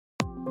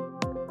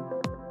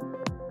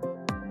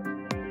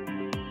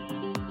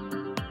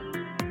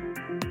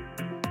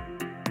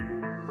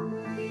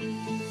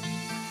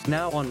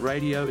Now on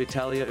Radio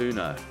Italia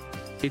Uno.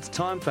 It's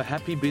time for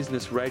Happy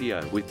Business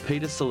Radio with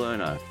Peter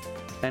Salerno,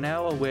 an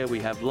hour where we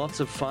have lots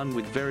of fun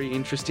with very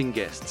interesting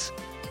guests.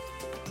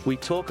 We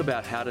talk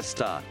about how to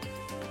start,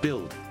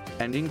 build,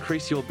 and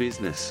increase your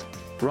business.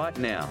 Right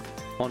now,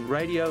 on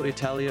Radio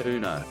Italia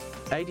Uno,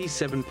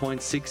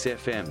 87.6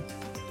 FM.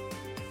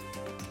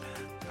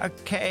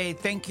 Okay,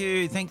 thank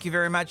you. Thank you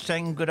very much.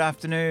 Saying good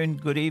afternoon,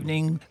 good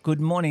evening, good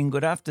morning,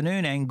 good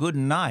afternoon, and good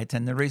night.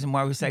 And the reason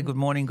why we say good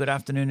morning, good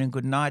afternoon, and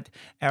good night,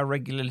 our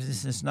regular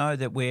listeners know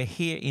that we're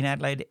here in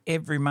Adelaide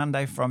every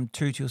Monday from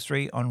 2 till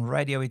 3 on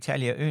Radio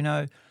Italia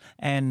Uno.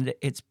 And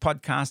it's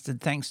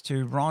podcasted thanks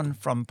to Ron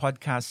from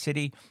Podcast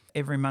City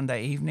every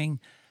Monday evening.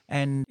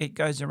 And it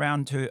goes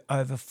around to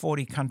over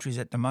 40 countries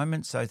at the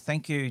moment. So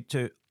thank you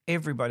to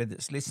everybody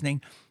that's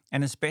listening,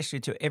 and especially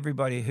to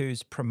everybody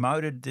who's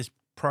promoted this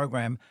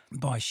program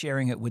by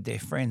sharing it with their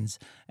friends.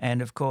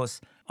 And of course,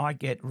 I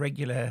get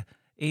regular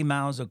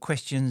emails or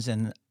questions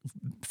and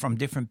from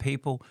different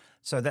people.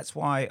 So that's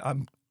why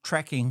I'm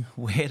tracking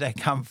where they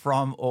come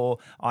from, or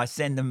I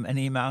send them an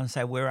email and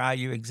say, where are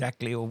you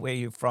exactly, or where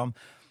you're from.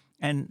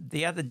 And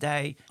the other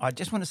day, I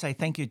just want to say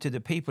thank you to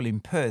the people in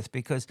Perth,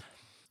 because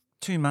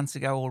 2 months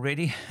ago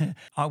already,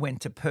 I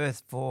went to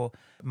Perth for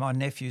my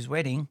nephew's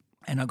wedding,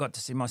 and I got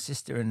to see my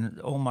sister and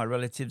all my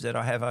relatives that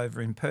I have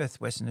over in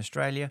Perth, Western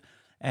Australia.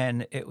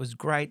 And it was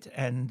great,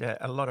 and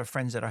a lot of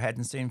friends that I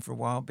hadn't seen for a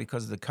while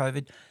because of the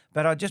COVID.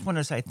 But I just want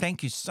to say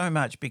thank you so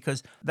much,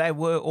 because they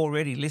were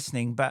already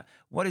listening. But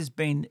what has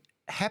been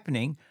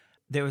happening,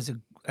 there was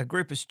a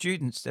group of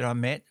students that I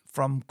met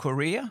from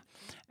Korea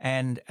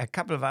and a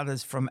couple of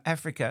others from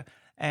Africa,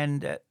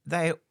 and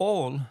they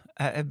all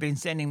have been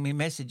sending me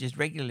messages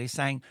regularly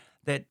saying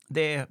that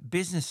their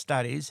business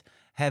studies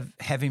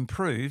have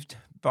improved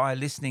by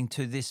listening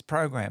to this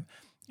program,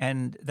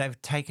 and they've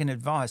taken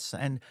advice.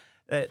 And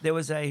there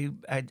was a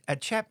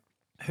chap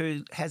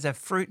who has a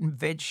fruit and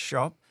veg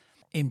shop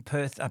in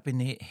Perth, up in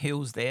the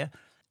hills there,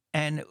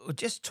 and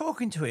just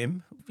talking to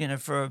him,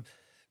 for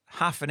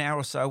half an hour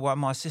or so while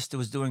my sister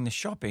was doing the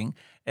shopping,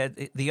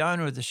 the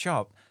owner of the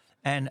shop,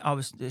 and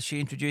she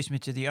introduced me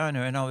to the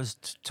owner, and I was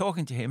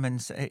talking to him,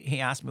 and he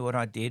asked me what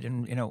I did,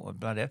 and blah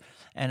blah,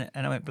 and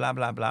I went blah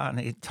blah blah,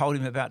 and he told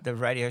him about the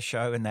radio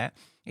show and that.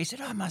 He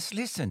said, "I must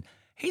listen.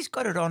 He's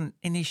got it on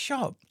in his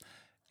shop.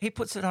 He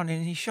puts it on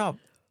in his shop."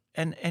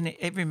 And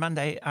every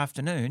Monday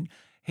afternoon,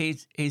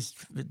 he's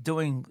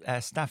doing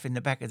stuff in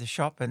the back of the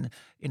shop and,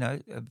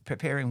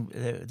 preparing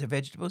the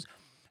vegetables.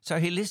 So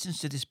he listens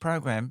to this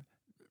program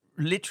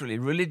literally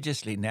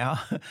religiously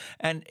now.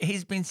 And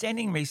he's been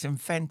sending me some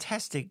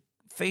fantastic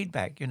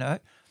feedback,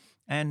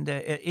 and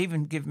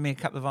even given me a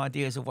couple of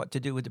ideas of what to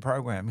do with the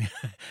program.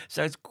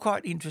 So it's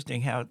quite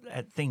interesting how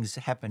things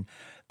happen.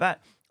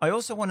 But I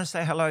also want to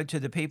say hello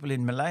to the people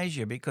in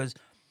Malaysia, because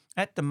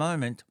at the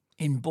moment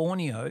in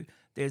Borneo,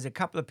 there's a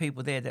couple of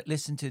people there that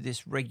listen to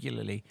this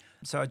regularly.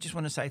 So I just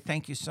want to say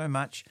thank you so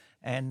much,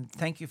 and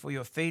thank you for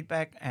your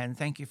feedback, and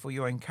thank you for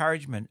your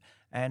encouragement.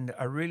 And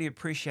I really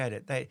appreciate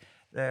it.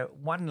 The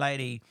one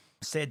lady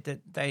said that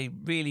they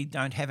really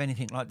don't have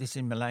anything like this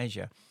in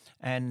Malaysia.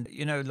 And,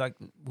 like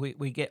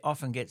we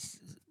often get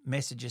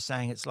messages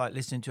saying it's like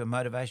listening to a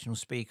motivational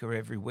speaker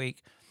every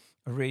week,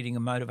 or reading a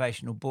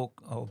motivational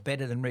book, or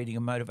better than reading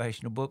a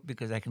motivational book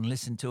because they can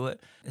listen to it.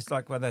 It's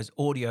like one of those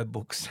audio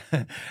books.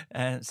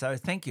 And so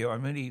thank you. I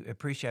really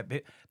appreciate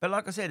it. But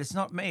like I said, it's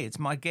not me, it's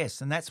my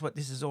guests, and that's what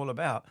this is all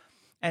about.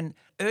 And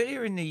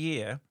earlier in the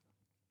year,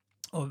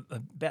 or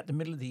about the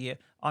middle of the year,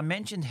 I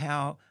mentioned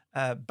how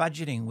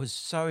budgeting was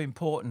so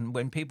important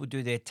when people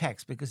do their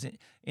tax, because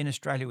in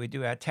Australia we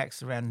do our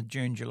tax around the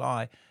June,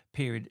 July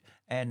period,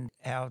 and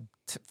our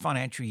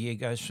financial year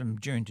goes from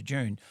June to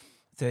June,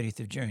 30th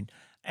of June.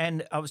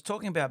 And I was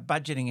talking about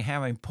budgeting and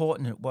how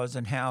important it was,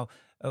 and how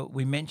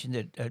we mentioned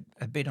it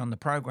a bit on the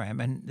program.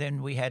 And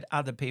then we had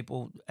other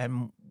people,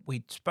 and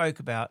we spoke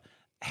about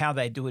how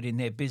they do it in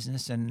their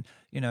business, and,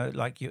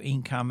 like your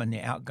income and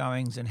the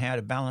outgoings and how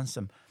to balance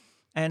them.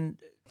 And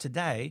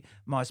today,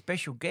 my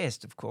special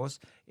guest, of course,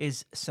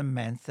 is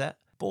Samantha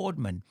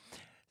Boardman.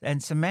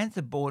 And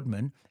Samantha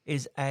Boardman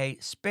is a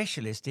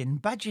specialist in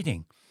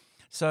budgeting.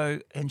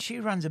 And she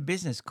runs a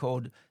business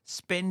called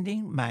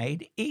Spending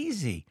Made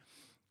Easy.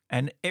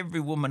 And every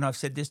woman I've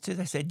said this to,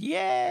 they said,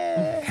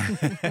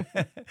 yeah.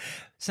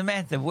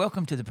 Samantha,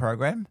 welcome to the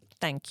program.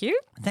 Thank you.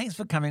 Thanks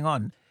for coming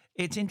on.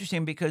 It's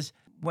interesting because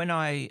when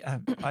I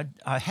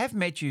have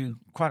met you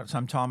quite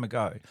some time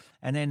ago,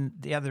 and then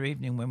the other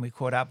evening when we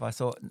caught up, I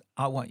thought,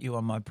 I want you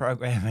on my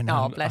program.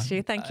 And bless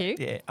you. Thank you.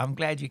 Yeah, I'm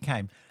glad you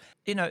came.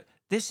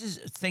 This is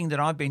a thing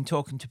that I've been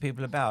talking to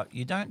people about.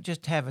 You don't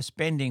just have a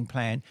spending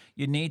plan,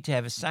 you need to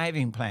have a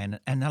saving plan.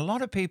 And a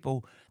lot of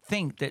people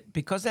think that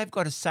because they've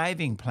got a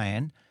saving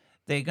plan,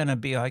 they're going to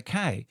be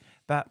okay.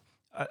 But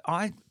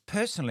I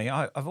personally,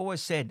 I've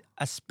always said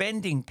a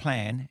spending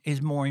plan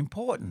is more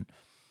important,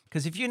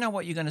 because if you know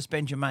what you're going to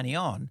spend your money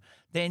on,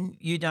 then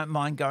you don't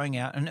mind going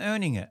out and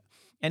earning it.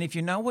 And if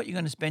you know what you're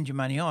going to spend your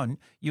money on,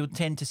 you'll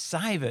tend to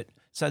save it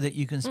so that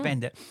you can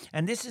spend it.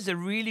 And this is a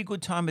really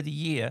good time of the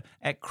year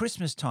at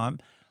Christmas time.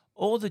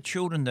 all the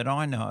children that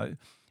I know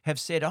have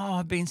said, oh,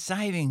 I've been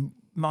saving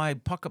my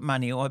pocket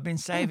money, or I've been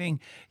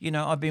saving,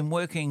 I've been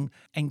working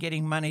and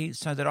getting money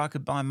so that I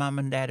could buy mum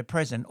and dad a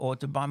present or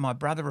to buy my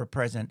brother a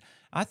present.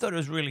 I thought it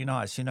was really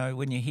nice,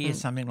 when you hear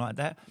something like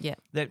that. Yeah.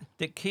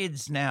 That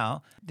kids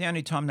now, the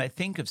only time they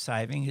think of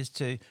saving is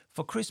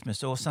for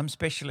Christmas or some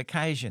special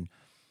occasion.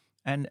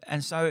 And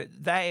so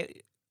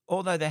they,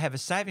 although they have a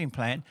saving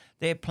plan,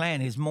 their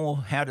plan is more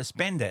how to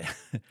spend it.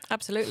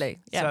 Absolutely.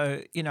 Yeah.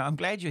 So, I'm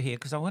glad you're here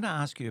because I want to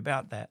ask you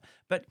about that.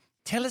 But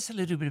tell us a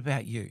little bit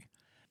about you.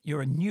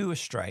 You're a new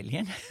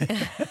Australian.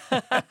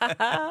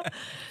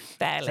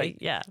 Barely,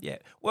 yeah. Yeah.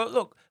 Well,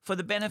 look, for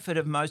the benefit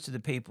of most of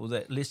the people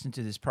that listen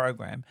to this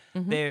program,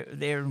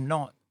 they're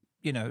not,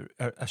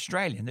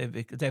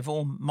 Australian. They've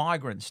all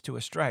migrants to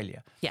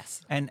Australia.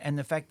 Yes. And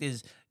the fact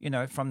is,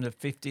 from the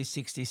 50s,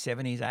 60s,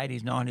 70s,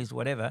 80s, 90s,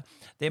 whatever,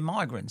 they're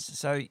migrants.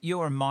 So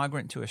you're a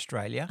migrant to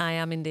Australia. I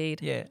am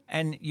indeed. Yeah.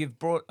 And you've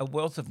brought a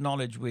wealth of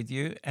knowledge with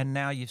you, and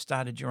now you've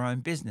started your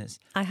own business.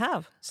 I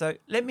have. So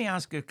let me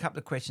ask you a couple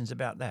of questions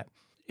about that.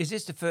 Is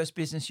this the first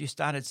business you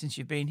started since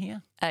you've been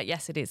here?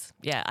 Yes, it is.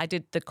 Yeah, I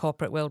did the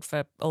corporate world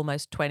for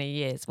almost 20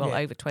 years. Well,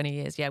 over 20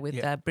 years,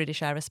 with British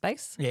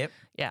Aerospace. Yep.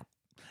 Yeah.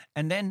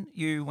 And then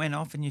you went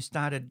off and you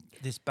started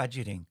this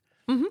budgeting.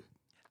 Mm-hmm.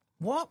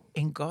 What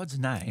in God's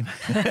name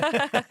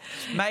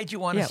made you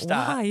want to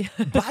start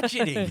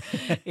budgeting?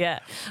 Yeah.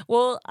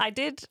 Well, I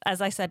did,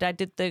 as I said, I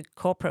did the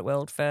corporate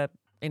world for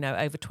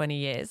over 20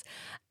 years.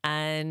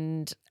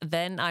 And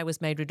then I was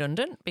made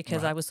redundant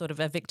because I was sort of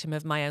a victim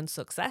of my own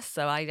success.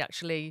 So I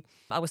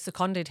was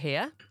seconded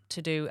here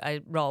to do a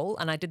role,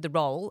 and I did the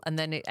role, and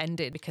then it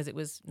ended because it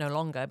was no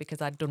longer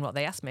because I'd done what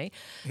they asked me.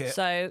 Yeah.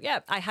 So,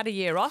 I had a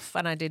year off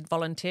and I did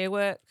volunteer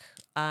work.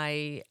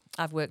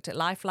 I've worked at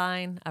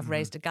Lifeline. I've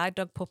raised a guide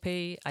dog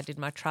puppy. I did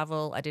my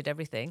travel. I did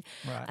everything.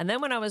 Right. And then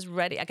when I was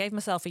ready, I gave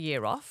myself a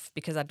year off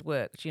because I'd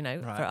worked,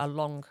 for a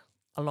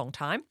long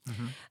time.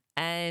 Mm-hmm.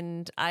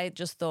 And I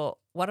just thought,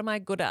 what am I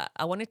good at?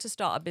 I wanted to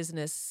start a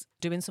business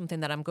doing something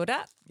that I'm good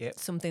at,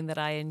 something that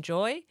I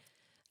enjoy.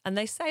 And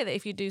they say that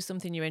if you do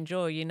something you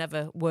enjoy, you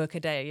never work a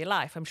day of your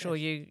life. I'm sure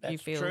you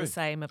feel the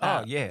same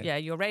about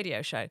your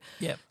radio show.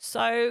 Yeah.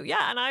 So,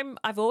 and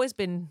I've always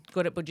been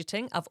good at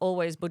budgeting. I've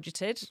always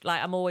budgeted.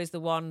 Like, I'm always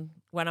the one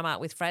when I'm out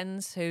with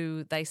friends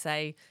who they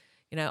say,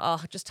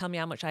 just tell me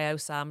how much I owe,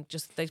 Sam.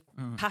 They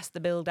pass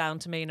the bill down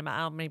to me no matter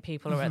how many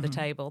people are at the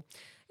table.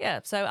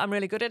 Yeah, so I'm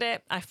really good at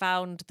it. I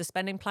found the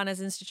Spending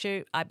Planners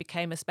Institute. I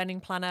became a spending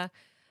planner.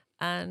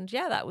 And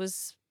that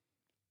was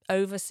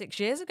over 6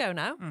 years ago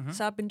now. Mm-hmm.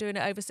 So I've been doing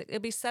it it'll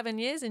be 7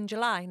 years in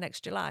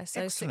next July.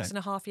 So Excellent.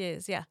 6.5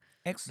 years, yeah.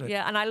 Excellent.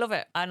 Yeah, and I love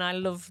it. And I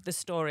love the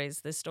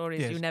stories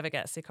you never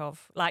get sick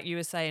of. Like you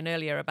were saying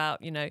earlier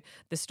about, the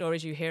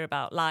stories you hear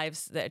about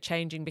lives that are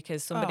changing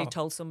because somebody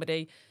told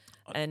somebody.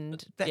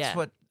 And that's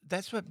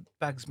what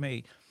bugs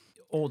me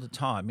all the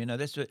time.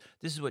 This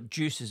is what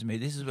juices me.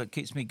 This is what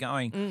keeps me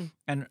going.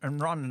 And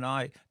Ron and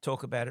I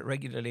talk about it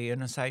regularly,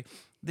 and I say,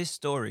 this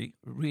story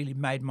really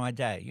made my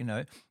day,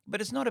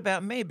 But it's not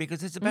about me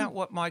because it's about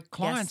what my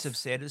clients have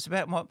said. It's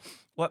about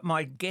what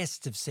my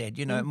guests have said,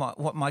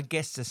 what my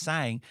guests are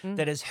saying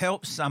that has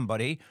helped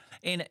somebody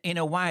in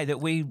a way that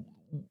we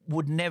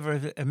would never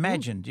have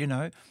imagined,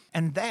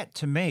 And that,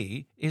 to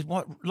me, is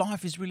what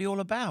life is really all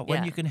about,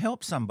 when you can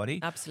help somebody.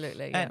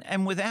 Absolutely,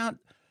 and without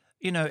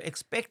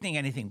expecting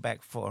anything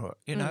back for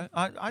it.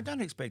 I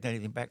don't expect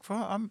anything back for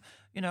it.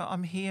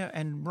 I'm here,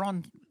 and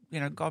Ron,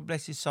 God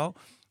bless his soul,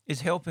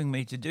 is helping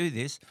me to do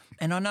this.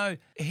 And I know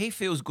he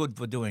feels good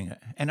for doing it.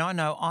 And I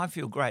know I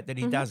feel great that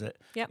he does it.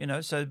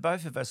 Yep. So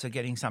both of us are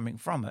getting something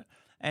from it.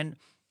 And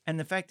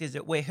the fact is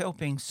that we're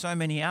helping so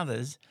many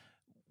others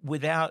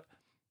without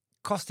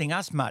costing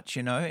us much,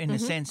 in the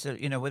sense that,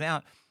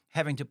 without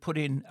having to put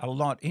in a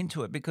lot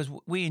into it, because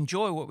we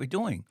enjoy what we're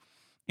doing.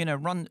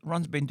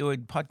 Ron's been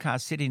doing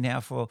Podcast City now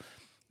for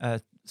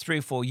 3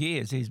 or 4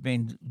 years. He's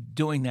been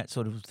doing that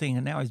sort of thing,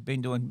 and now he's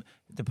been doing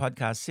the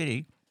Podcast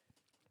City.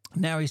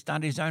 Now he's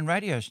started his own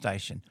radio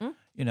station,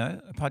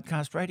 a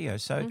podcast radio.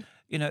 So,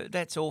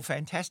 that's all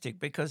fantastic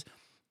because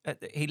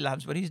he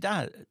loves what he's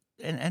done,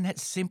 and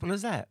it's simple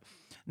as that.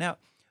 Now,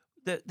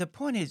 the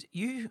point is,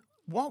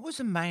 what was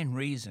the main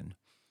reason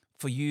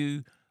for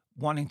you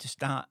wanting to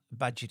start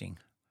budgeting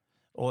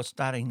or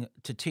starting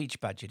to teach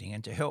budgeting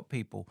and to help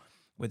people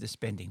with a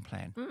spending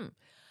plan?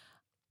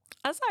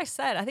 As I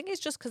said, I think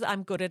it's just because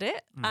I'm good at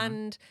it.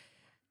 And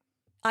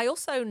I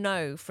also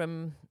know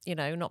from,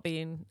 not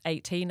being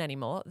 18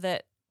 anymore,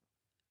 that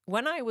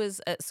when I was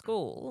at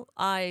school,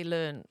 I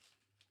learned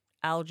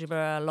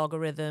algebra,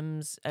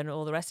 logarithms, and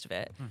all the rest of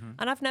it.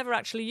 And I've never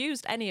actually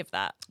used any of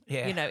that,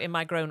 in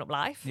my grown-up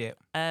life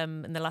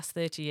in the last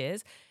 30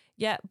 years.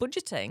 Yet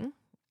budgeting,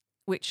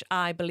 which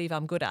I believe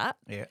I'm good at,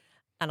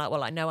 and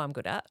I know I'm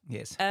good at,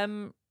 yes.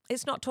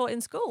 It's not taught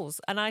in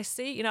schools. And I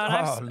see,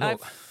 and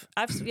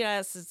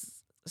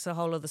it's a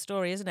whole other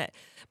story, isn't it?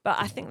 But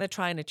I think they're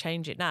trying to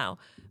change it now.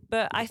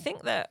 But I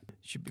think that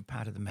should be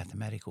part of the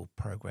mathematical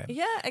program.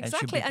 Yeah,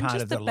 exactly. And should be part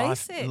just of the the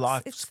basics.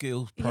 life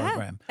skills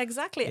program. Yeah,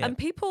 exactly. Yeah. And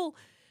people,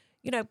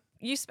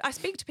 I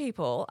speak to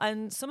people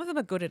and some of them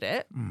are good at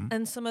it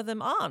and some of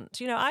them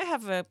aren't.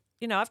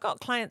 I've got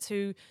clients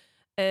who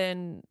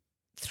earn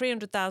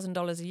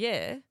 $300,000 a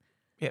year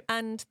Yep.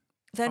 and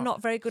they're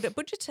not very good at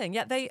budgeting,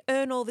 yet they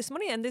earn all this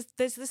money. And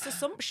there's this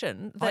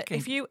assumption that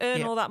if you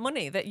earn all that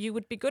money, that you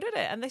would be good at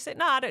it. And they say,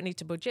 no, I don't need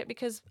to budget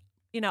because,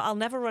 I'll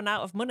never run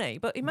out of money.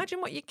 But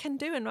imagine what you can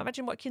do and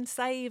imagine what you can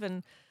save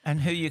and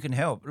who you can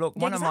help. Look,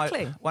 one of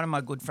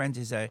my good friends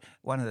is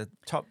one of the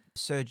top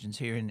surgeons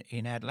here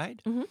in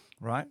Adelaide,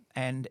 right?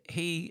 And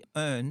he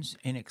earns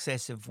in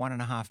excess of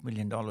 $1.5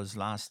 million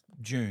last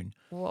June.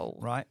 Whoa.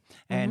 Right?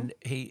 And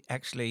he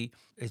actually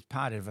is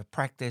part of a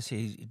practice.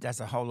 He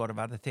does a whole lot of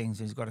other things.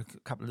 He's got a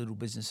couple of little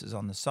businesses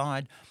on the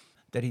side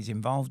that he's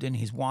involved in.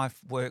 His wife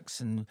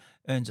works and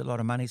earns a lot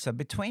of money. So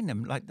between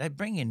them, they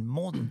bring in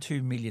more than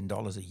 $2 million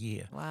a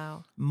year.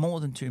 Wow. More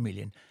than $2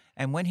 million.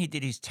 And when he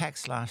did his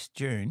tax last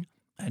June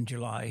and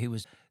July, he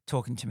was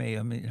talking to me.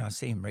 I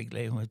see him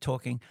regularly and we're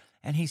talking.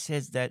 And he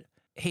says that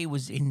he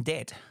was in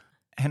debt.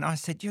 And I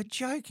said, you're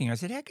joking. I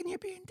said, how can you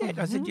be in debt?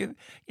 I said, you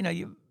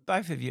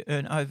both of you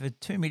earn over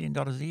 $2 million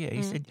a year.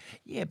 He said,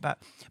 yeah,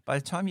 but by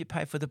the time you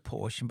pay for the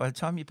Porsche and by the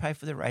time you pay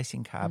for the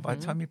racing car, by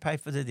the time you pay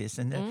for the this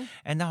and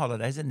the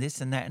holidays and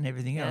this and that and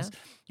everything else,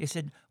 he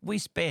said, we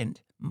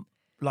spent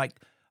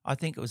I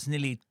think it was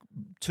nearly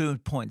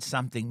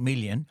 2-point-something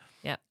million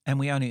and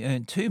we only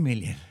earned $2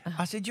 million.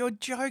 I said, you're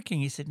joking.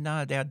 He said,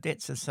 no, our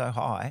debts are so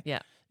high. Yeah.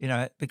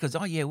 Because,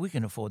 we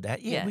can afford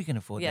that. Yeah, we can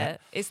afford that.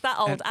 It's that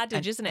old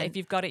adage, isn't it? If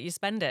you've got it, you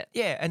spend it.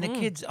 Yeah, and the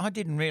kids, I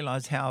didn't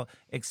realise how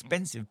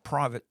expensive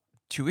private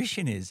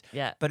tuition is.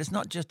 Yeah. But it's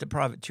not just the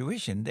private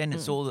tuition. Then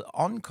it's all the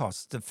on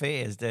costs, the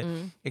fares,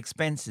 the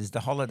expenses,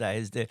 the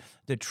holidays,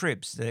 the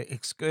trips, the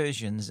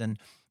excursions and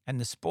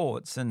the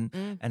sports and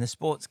the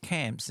sports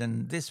camps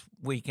and this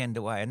weekend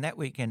away and that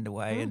weekend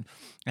away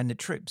and the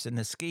trips and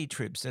the ski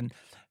trips. And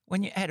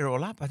when you add it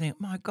all up, I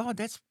think, my God,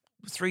 that's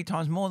 3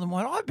 times more than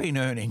what I've been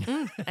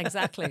earning.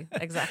 Exactly.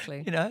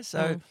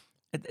 So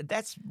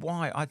that's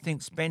why I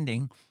think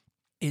spending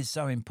is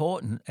so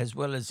important, as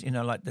well as,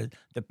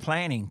 the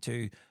planning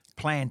to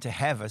plan to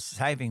have a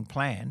saving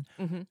plan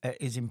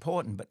is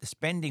important, but the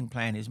spending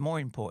plan is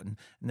more important.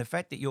 And the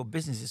fact that your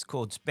business is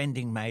called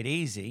Spending Made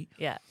Easy,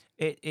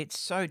 it's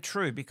so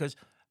true, because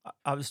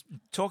I was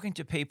talking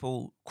to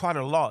people quite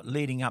a lot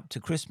leading up to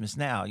Christmas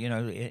now,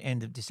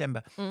 end of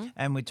December,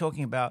 and we're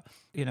talking about,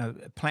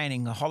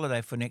 planning a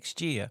holiday for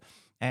next year.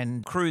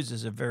 And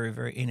cruises are very,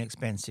 very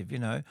inexpensive,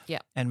 Yeah.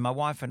 And my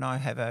wife and I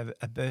have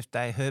a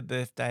birthday, her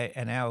birthday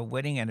and our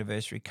wedding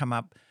anniversary come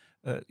up,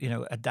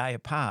 a day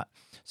apart.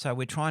 So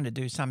we're trying to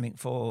do something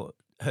for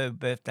her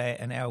birthday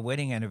and our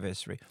wedding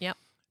anniversary. Yep.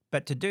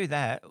 But to do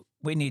that,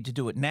 we need to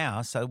do it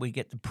now so we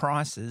get the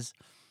prices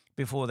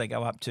before they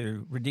go up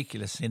to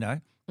ridiculous,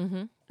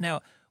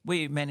 Now,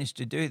 we managed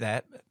to do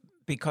that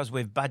because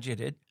we've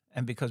budgeted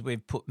and because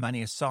we've put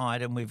money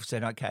aside and we've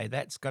said, okay,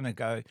 that's going to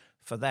go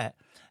for that.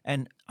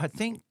 And I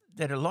think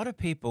that a lot of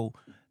people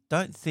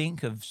don't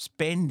think of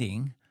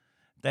spending,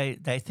 they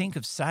think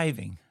of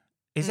saving.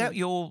 Is that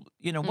your,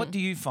 what do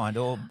you find?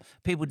 Or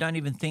people don't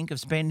even think of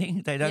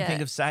spending, they don't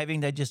think of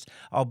saving, they just,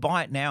 I'll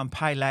buy it now and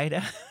pay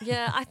later.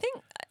 Yeah, I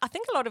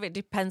think a lot of it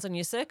depends on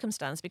your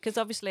circumstance, because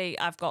obviously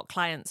I've got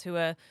clients who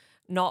are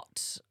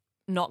not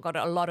got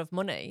a lot of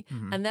money,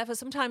 and therefore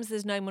sometimes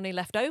there's no money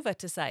left over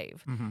to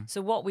save.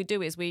 So what we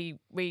do is we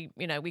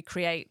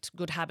create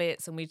good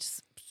habits, and we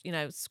just,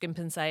 skimp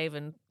and save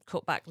and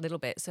cut back a little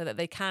bit so that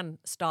they can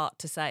start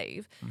to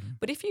save.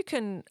 But if you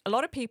can, a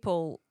lot of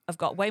people have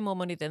got way more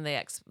money than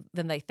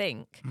they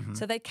think,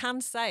 so they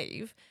can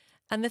save.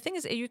 And the thing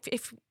is,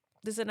 if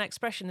there's an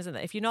expression, isn't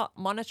there? If you're not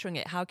monitoring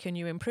it, how can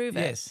you improve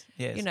it?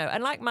 Yes.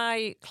 And like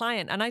my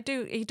client, and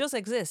he does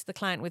exist, the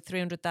client with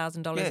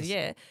 $300,000 a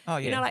year. Oh,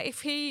 yeah.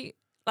 If he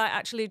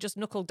actually just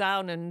knuckled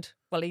down and,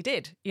 well, he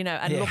did,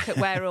 and look at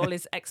where all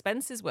his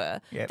expenses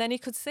were, then he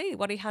could see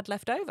what he had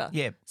left over.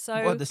 Yeah.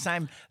 So the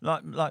same,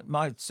 like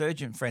my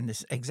surgeon friend,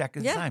 is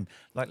exactly the same.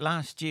 Like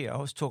last year, I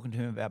was talking to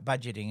him about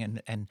budgeting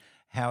and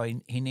how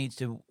he needs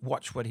to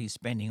watch what he's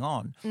spending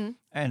on.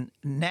 And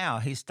now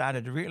he's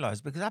started to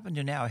realise, because up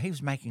until now he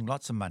was making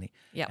lots of money.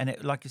 Yep.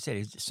 And like you said,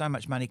 there's so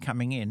much money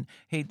coming in,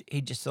 he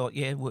just thought,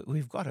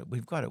 we've got it,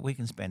 we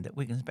can spend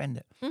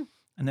it.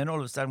 And then all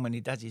of a sudden when he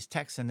does his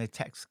tax and the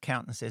tax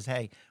accountant says,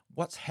 hey,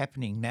 what's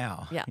happening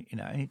now? Yeah.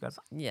 And he goes,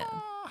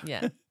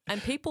 Yeah.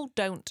 And people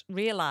don't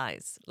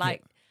realise,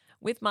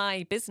 with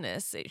my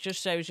business, it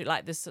just shows you,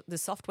 like the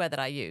software that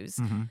I use,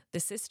 the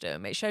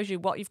system, it shows you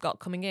what you've got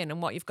coming in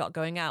and what you've got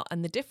going out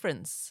and the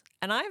difference.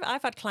 And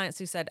I've had clients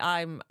who said,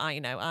 I'm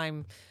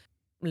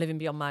living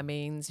beyond my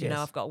means,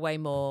 I've got way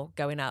more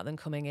going out than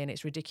coming in,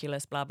 it's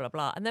ridiculous, blah, blah,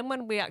 blah. And then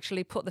when we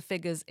actually put the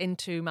figures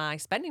into my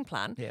spending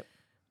plan,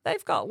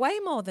 they've got way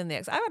more than the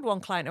I had one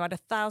client who had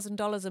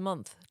 $1,000 a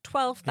month,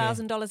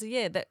 $12,000 a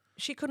year that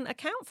she couldn't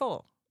account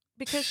for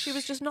because she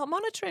was just not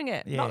monitoring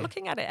it, not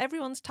looking at it.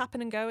 Everyone's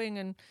tapping and going,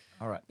 and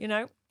all right.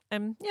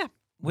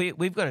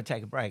 we've got to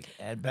take a break,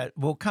 but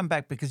we'll come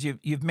back because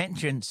you've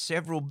mentioned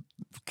several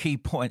key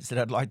points that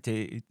I'd like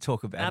to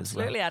talk about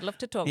Absolutely. as well. I'd love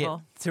to talk Yeah,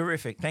 more.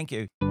 terrific. Thank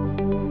you.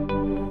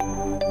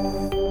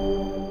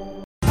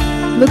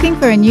 Looking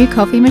for a new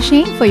coffee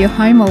machine for your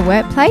home or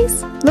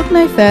workplace? Look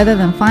no further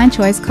than Fine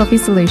Choice Coffee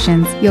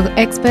Solutions, your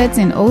experts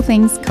in all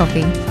things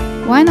coffee.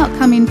 Why not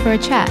come in for a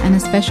chat and a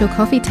special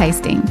coffee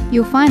tasting?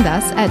 You'll find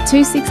us at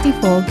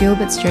 264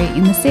 Gilbert Street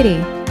in the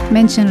city.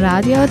 Mention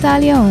Radio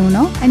Italia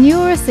Uno and you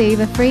will receive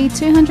a free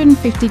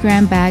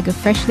 250-gram bag of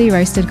freshly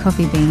roasted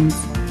coffee beans.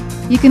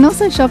 You can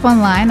also shop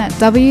online at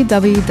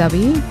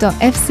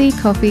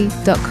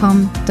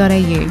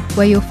www.fccoffee.com.au,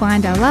 where you'll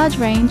find our large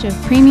range of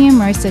premium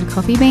roasted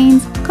coffee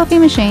beans, coffee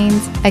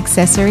machines,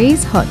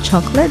 accessories, hot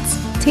chocolates,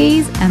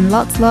 teas, and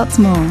lots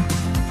more.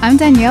 I'm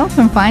Danielle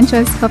from Fine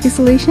Choice Coffee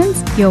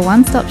Solutions, your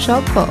one-stop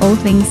shop for all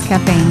things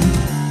caffeine.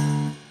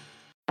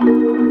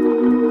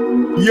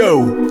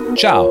 Yo!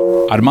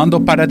 Ciao, Armando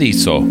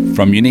Paradiso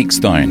from Unique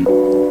Stone,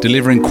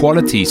 delivering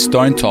quality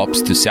stone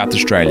tops to South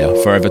Australia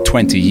for over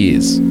 20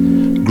 years.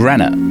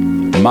 Granite,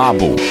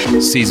 marble,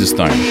 Caesar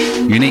stone,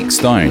 unique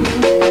stone,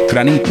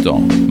 granito,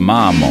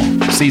 marmo,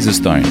 Caesar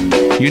stone,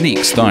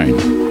 unique stone.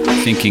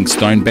 Thinking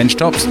stone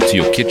benchtops to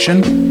your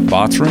kitchen,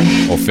 bathroom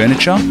or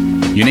furniture?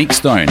 Unique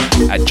Stone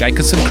at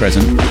Jacobson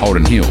Crescent,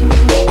 Holden Hill.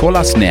 Call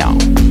us now,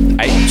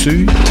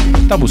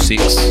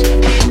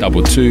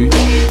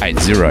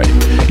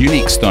 8266-2280.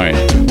 Unique Stone,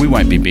 we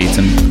won't be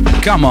beaten.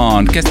 Come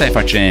on, che stai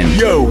facendo?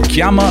 Yo!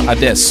 Chiama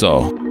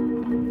adesso.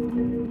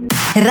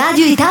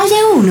 Radio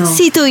Italia 1,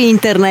 sito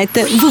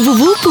internet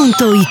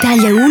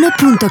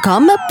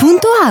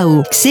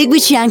www.italia1.com.au.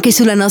 Seguici anche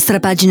sulla nostra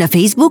pagina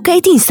Facebook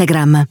ed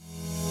Instagram.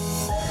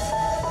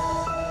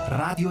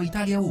 Radio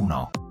Italia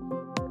 1.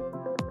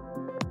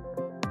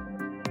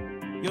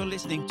 You're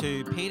listening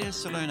to Peter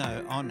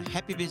Salerno on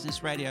Happy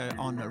Business Radio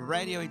on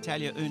Radio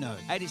Italia Uno,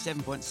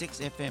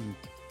 87.6 FM.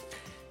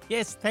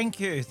 Yes, thank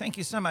you. Thank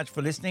you so much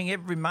for listening.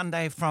 Every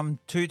Monday from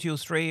 2 till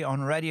 3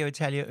 on Radio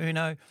Italia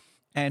Uno,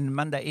 and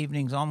Monday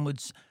evenings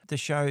onwards, the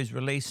show is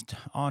released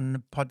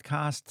on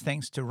podcast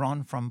thanks to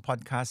Ron from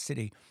Podcast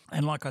City.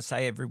 And like I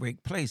say every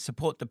week, please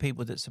support the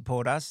people that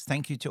support us.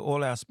 Thank you to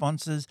all our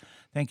sponsors.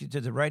 Thank you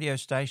to the radio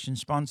station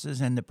sponsors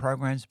and the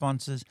program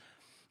sponsors.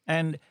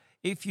 And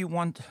if you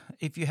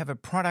have a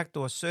product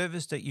or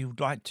service that you'd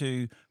like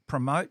to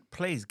promote,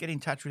 please get in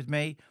touch with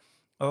me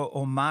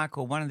or Mark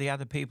or one of the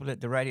other people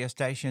at the radio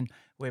station.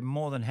 We're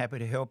more than happy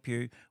to help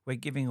you. We're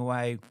giving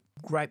away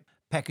great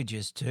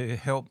packages to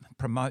help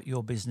promote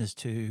your business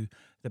to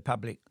the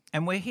public.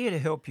 And we're here to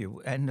help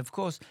you. And of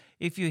course,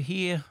 if you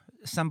hear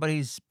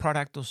somebody's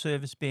product or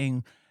service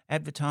being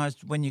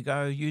advertised, when you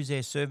go use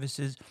their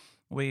services,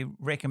 we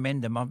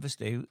recommend them,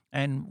 obviously,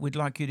 and we'd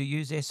like you to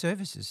use their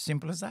services.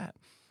 Simple as that.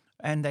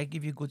 And they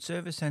give you good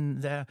service,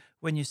 and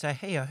when you say,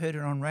 hey, I heard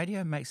it on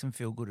radio, it makes them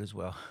feel good as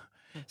well.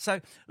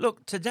 So,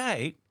 look,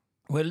 today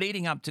we're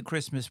leading up to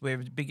Christmas. We're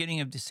at the beginning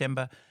of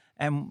December,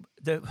 and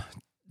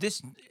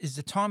this is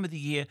the time of the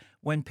year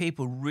when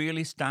people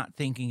really start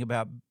thinking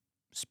about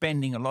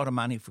spending a lot of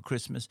money for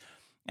Christmas,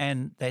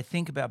 and they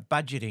think about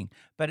budgeting.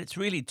 But it's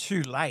really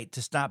too late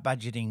to start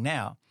budgeting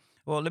now.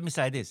 Well, let me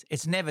say this.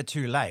 It's never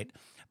too late.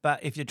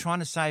 But if you're trying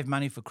to save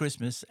money for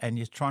Christmas and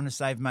you're trying to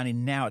save money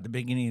now at the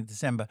beginning of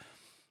December,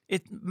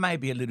 it may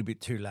be a little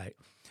bit too late.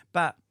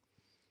 But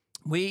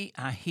we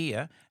are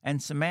here,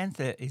 and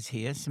Samantha is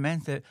here,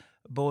 Samantha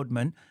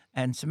Boardman.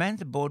 And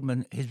Samantha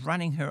Boardman is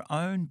running her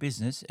own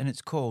business, and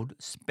it's called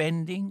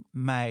Spending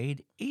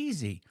Made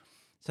Easy.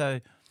 So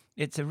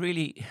it's a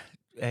really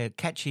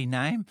catchy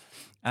name.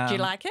 Do you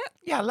like it?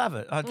 Yeah, I love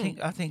it. I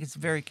think it's a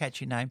very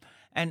catchy name.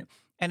 And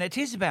it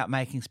is about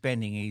making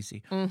spending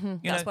easy. Mm-hmm.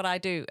 That's what I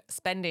do.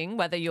 Spending,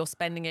 whether you're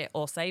spending it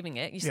or saving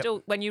it, you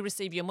still, when you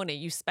receive your money,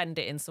 you spend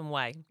it in some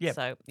way. Yep.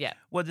 So, yeah.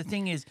 Well, the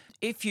thing is,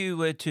 if you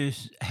were to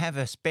have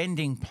a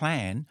spending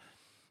plan,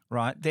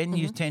 right, then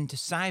you tend to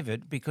save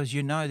it because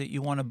you know that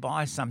you want to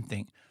buy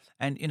something.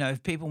 And,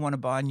 if people want to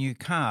buy a new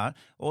car,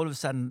 all of a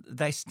sudden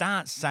they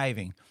start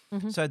saving.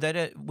 So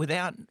that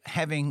without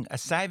having a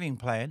saving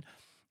plan,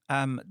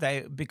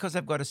 because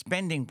they've got a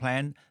spending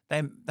plan,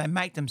 they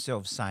make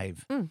themselves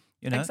save.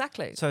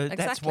 Exactly. So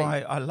that's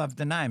why I love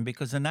the name,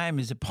 because the name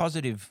is a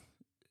positive.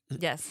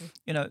 Yes.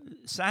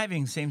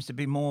 Saving seems to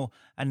be more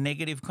a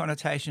negative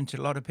connotation to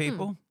a lot of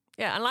people.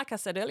 Yeah, and like I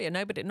said earlier,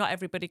 not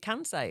everybody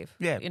can save.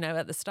 Yeah.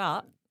 At the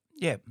start.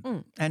 Yeah.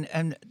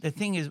 And the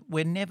thing is,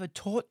 we're never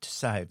taught to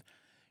save.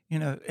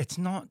 It's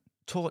not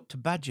taught to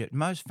budget.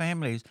 Most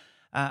families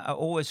are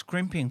always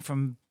scrimping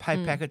from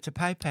pay packet to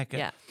pay packet.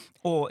 Yeah.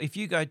 Or if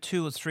you go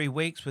 2 or 3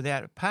 weeks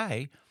without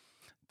pay,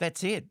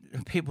 that's it.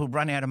 People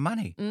run out of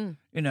money.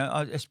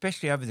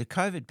 Especially over the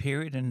COVID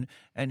period and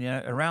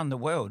around the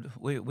world,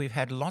 we've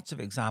had lots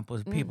of examples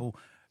of people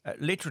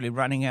literally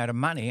running out of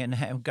money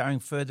and going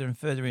further and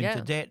further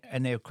into debt,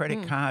 and their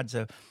credit cards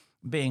are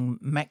being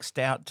maxed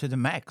out to the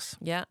max.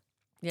 Yeah,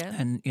 yeah.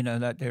 And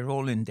that they're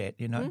all in debt.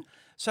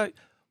 So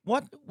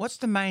what's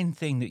the main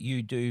thing that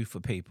you do for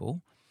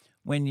people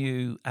when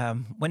you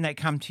when they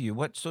come to you?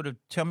 What sort of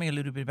tell me a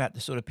little bit about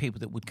the sort of people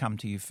that would come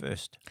to you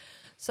first?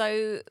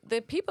 So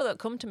the people that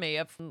come to me,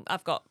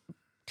 I've got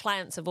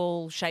clients of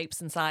all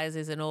shapes and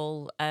sizes and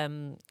all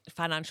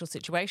financial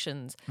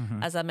situations.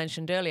 As I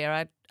mentioned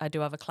earlier, I do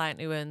have a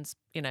client who earns,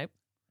 $250,000,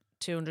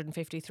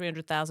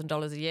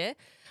 $300,000 a year.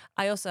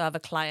 I also have a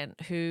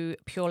client who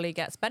purely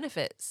gets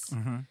benefits.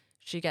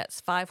 She gets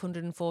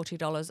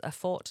 $540 a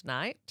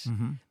fortnight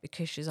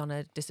because she's on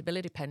a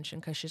disability pension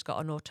because she's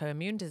got an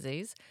autoimmune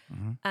disease,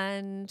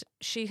 and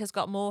she has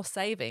got more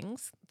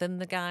savings than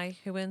the guy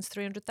who earns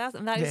 $300,000.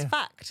 And that is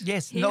fact.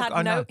 Yes, he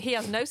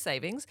has no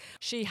savings.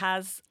 She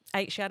had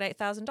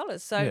 $8,000.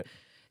 So.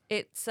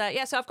 It's so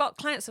I've got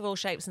clients of all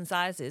shapes and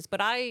sizes, but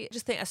I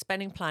just think a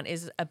spending plan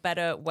is a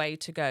better way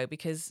to go,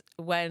 because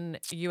when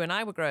you and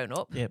I were growing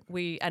up,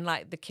 and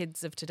like the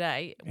kids of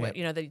today,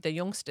 the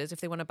youngsters,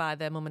 if they want to buy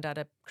their mum and dad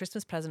a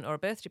Christmas present or a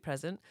birthday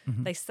present,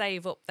 they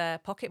save up their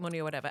pocket money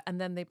or whatever, and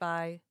then they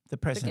buy the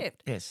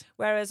gift. Yes.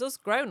 Whereas us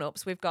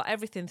grown-ups, we've got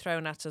everything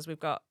thrown at us.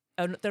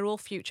 They're all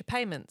future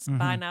payments,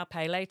 buy now,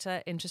 pay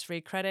later, interest-free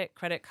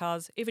credit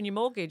cards, even your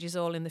mortgage is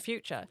all in the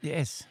future.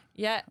 Yes.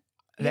 Yeah.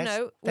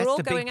 That's we're all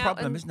the going big out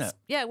problem, isn't it?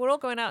 Yeah, we're all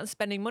going out and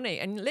spending money.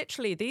 And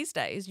literally these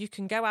days, you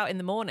can go out in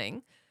the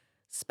morning,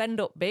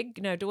 spend up big,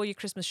 do all your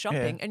Christmas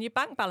shopping, and your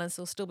bank balance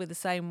will still be the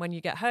same when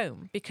you get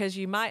home, because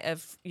you might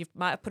have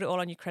put it all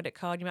on your credit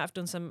card. You might have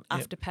done some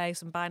afterpay,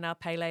 some buy now,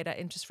 pay later,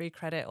 interest-free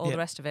credit, all the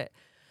rest of it.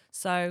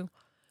 So,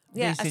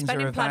 a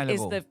spending plan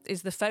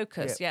is the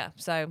focus. Yeah.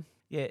 So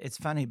it's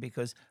funny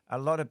because a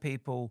lot of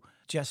people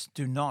just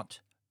do not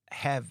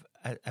have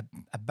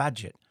a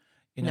budget.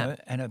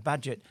 And a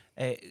budget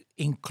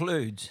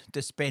includes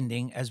the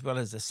spending as well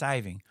as the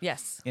saving.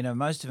 Yes.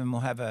 Most of them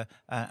will have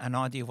an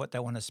idea of what they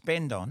want to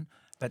spend on,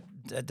 but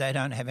they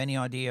don't have any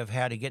idea of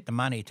how to get the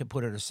money to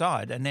put it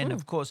aside. And then,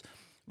 of course,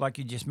 like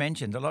you just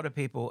mentioned, a lot of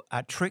people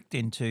are tricked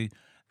into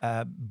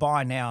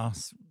buy now,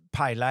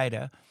 pay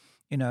later.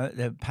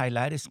 The pay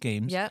later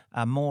schemes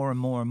are more and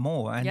more and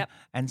more.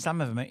 And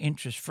some of them are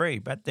interest-free,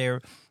 but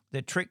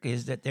the trick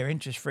is that they're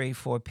interest-free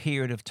for a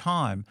period of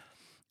time.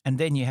 And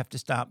then you have to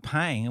start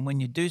paying. And when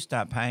you do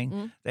start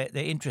paying,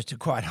 the interest are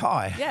quite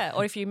high. Yeah,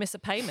 or if you miss a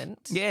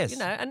payment. Yes.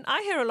 And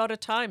I hear a lot of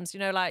times,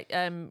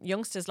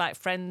 youngsters, like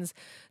friends,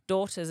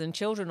 daughters and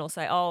children will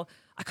say, oh,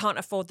 I can't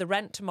afford the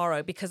rent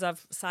tomorrow because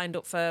I've signed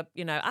up for,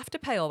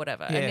 Afterpay or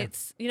whatever. Yeah. And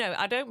it's,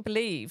 I don't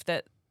believe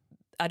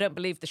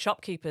the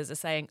shopkeepers are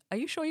saying, are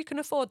you sure you can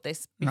afford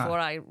this before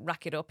I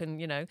rack it up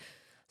and,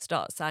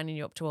 start signing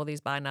you up to all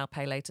these buy now,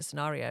 pay later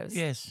scenarios.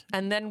 Yes.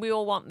 And then we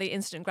all want the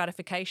instant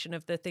gratification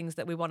of the things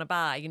that we want to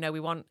buy.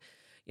 We want,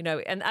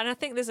 and I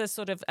think there's a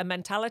sort of a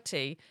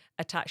mentality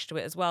attached to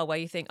it as well, where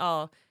you think,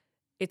 oh,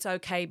 it's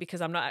okay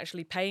because I'm not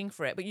actually paying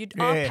for it. But you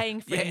are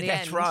paying for it in the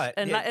that's end. Right.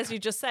 And like, as you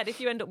just said, if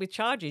you end up with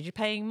charges, you're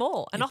paying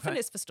more. And often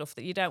it's for stuff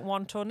that you don't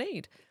want or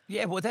need.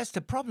 Yeah, well, that's the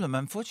problem.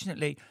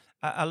 Unfortunately,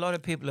 a lot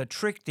of people are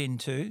tricked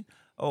into,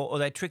 or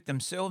they trick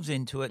themselves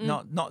into it,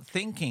 not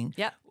thinking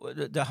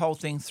the whole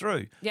thing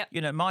through. Yep.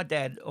 My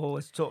dad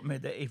always taught me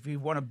that if you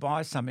want to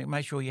buy something,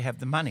 make sure you have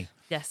the money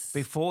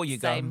before you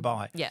go and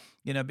buy. Yeah.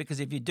 Because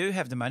if you do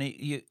have the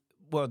money,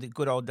 the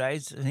good old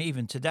days, and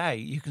even today,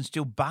 you can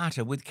still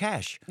barter with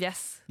cash.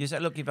 Yes. You say,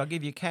 look, if I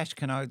give you cash,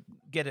 can I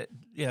get it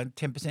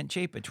 10%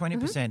 cheaper,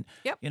 20%?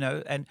 Yep.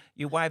 And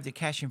you wave the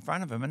cash in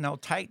front of them and they'll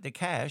take the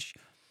cash,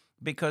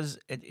 because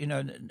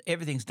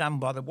everything's done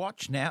by the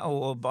watch now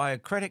or by a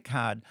credit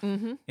card,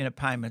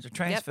 payment, a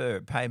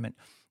transfer payment,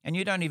 and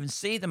you don't even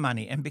see the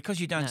money. And because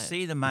you don't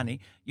see the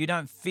money, you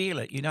don't feel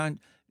it. You don't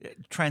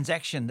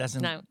transaction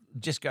doesn't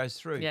just goes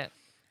through. Yeah.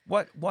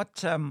 What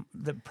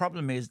the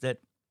problem is that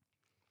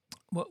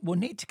we'll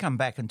need to come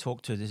back and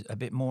talk to this a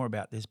bit more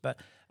about this. But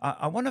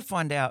I want to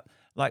find out,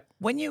 like,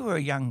 when you were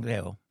a young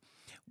girl,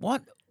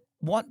 what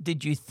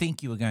did you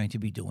think you were going to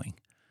be doing?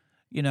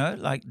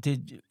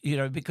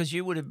 Because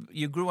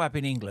you grew up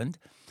in England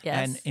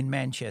and in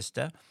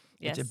Manchester.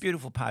 It's a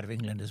beautiful part of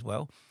England as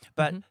well.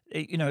 But,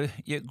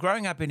 you're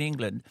growing up in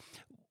England.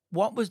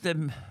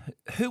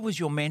 Who was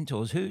your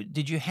mentors?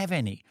 Did you have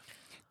any?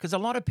 Because a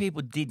lot of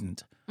people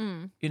didn't,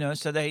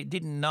 so they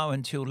didn't know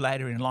until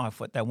later in life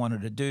what they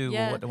wanted to do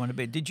or what they wanted to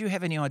be. Did you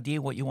have any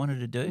idea what you wanted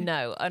to do?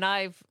 No, and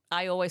I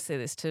always say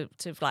this to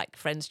like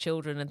friends'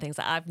 children and things,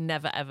 that I've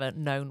never ever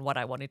known what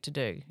I wanted to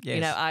do.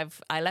 Yes.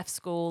 I left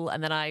school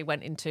and then I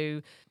went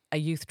into a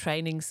youth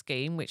training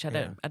scheme, which I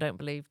don't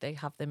believe they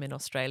have them in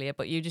Australia,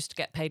 but you just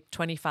get paid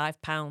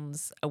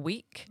 £25 a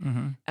week,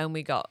 and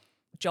we got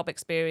job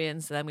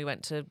experience. And then we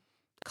went to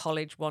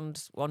college one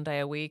day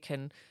a week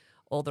and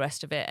all the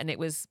rest of it. And it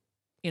was,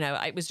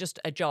 it was just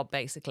a job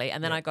basically.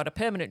 And then I got a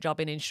permanent job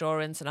in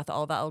insurance, and I thought,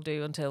 oh, that'll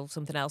do until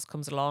something else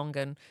comes along.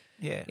 And,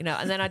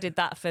 and then I did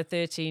that for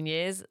 13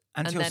 years.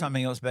 Until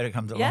something else better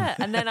comes along. Yeah.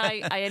 And then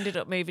I ended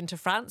up moving to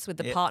France with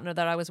the partner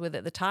that I was with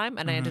at the time.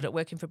 And I ended up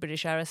working for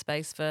British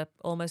Aerospace for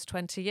almost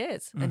 20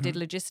 years and did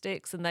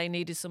logistics. And they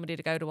needed somebody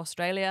to go to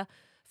Australia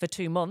for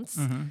 2 months.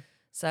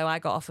 So I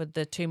got offered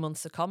the 2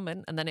 months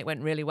secondment, and then it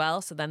went really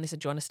well. So then they said,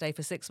 do you want to stay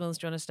for 6 months?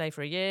 Do you want to stay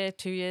for a year,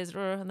 2 years?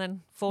 And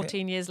then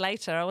 14 years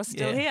later, I was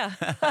still here.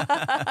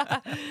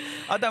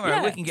 Oh, don't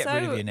worry, we can get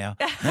rid of you now.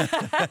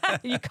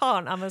 You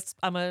can't.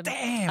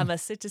 I'm a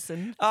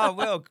citizen. Oh,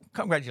 well,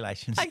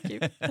 congratulations. Thank you.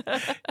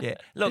 Yeah.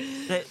 Look,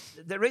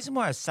 the reason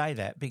why I say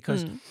that,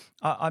 because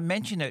I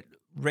mention it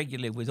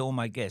regularly with all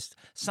my guests.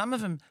 Some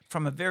of them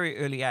from a very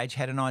early age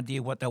had an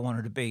idea what they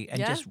wanted to be and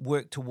just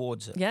worked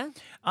towards it. Yeah.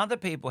 Other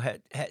people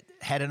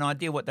had an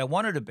idea what they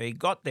wanted to be,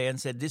 got there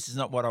and said, this is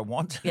not what I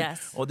want.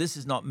 Yes. Or this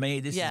is not me.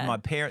 This is my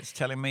parents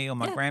telling me, or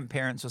my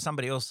grandparents, or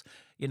somebody else.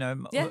 You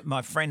know,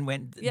 my friend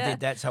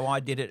did that, so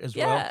I did it as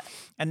well.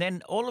 And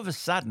then all of a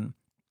sudden,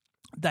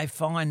 they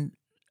find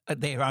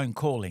their own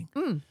calling.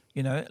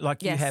 You know,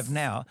 like you have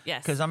now.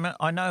 Yes. Because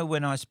I know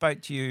when I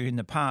spoke to you in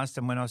the past,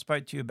 and when I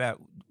spoke to you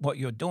about what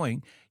you're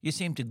doing, you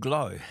seem to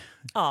glow.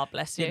 Oh,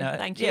 bless you.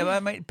 Thank you. Yeah, well, I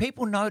mean,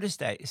 people notice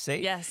that, you see.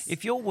 Yes.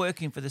 If you're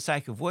working for the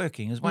sake of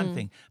working is one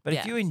thing, but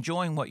if you're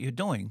enjoying what you're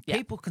doing,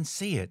 people can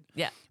see it.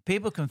 Yeah.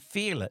 People can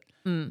feel it.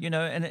 You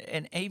know,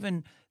 and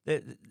even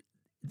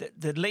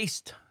the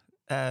least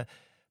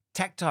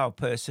tactile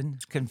person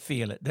can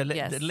feel it.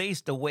 The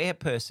least aware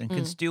person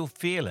can still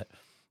feel it.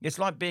 It's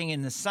like being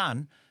in the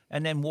sun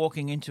and then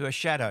walking into a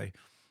shadow.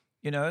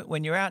 You know,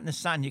 when you're out in the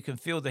sun, you can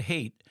feel the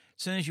heat.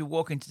 As soon as you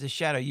walk into the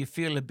shadow, you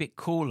feel a bit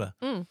cooler.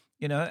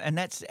 You know, and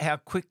that's how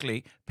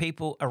quickly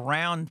people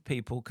around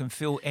people can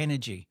feel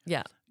energy.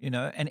 Yeah. You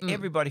know, and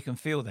everybody can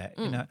feel that,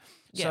 you know.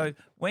 Yeah. So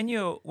when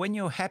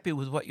you're happy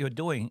with what you're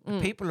doing, the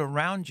people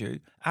around you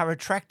are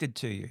attracted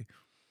to you.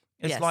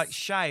 It's like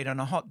shade on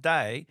a hot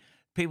day.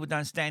 People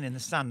don't stand in the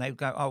sun. They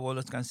go, oh, well,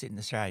 let's go and sit in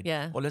the shade.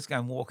 Yeah. Or let's go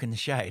and walk in the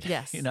shade.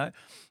 Yes. You know,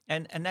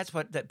 and that's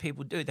what that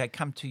people do. They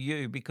come to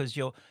you because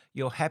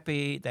you're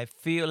happy, they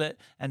feel it,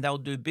 and they'll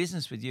do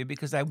business with you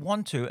because they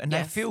want to, and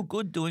they feel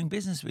good doing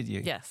business with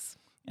you. Yes.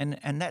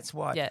 And that's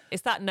why. Yeah,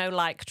 it's that know,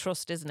 like,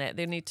 trust, isn't it?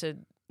 They need to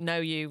know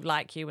you,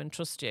 like you, and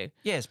trust you.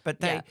 Yes, but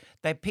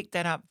they pick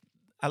that up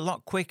a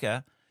lot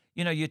quicker.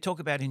 You know, you talk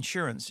about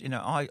insurance. You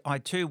know, I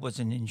too was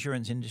in the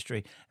insurance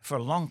industry for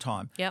a long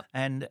time. Yep.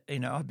 And, you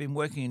know, I've been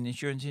working in the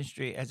insurance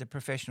industry as a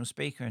professional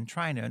speaker and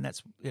trainer, and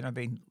that's, you know,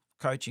 been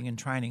coaching and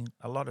training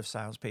a lot of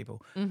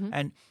salespeople.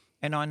 And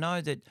I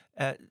know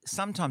that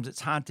sometimes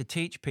it's hard to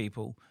teach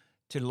people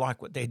to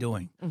like what they're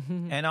doing.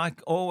 And I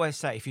always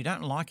say, if you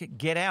don't like it,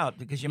 get out,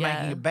 because you're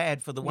making it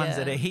bad for the ones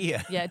that are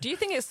here. Yeah. Do you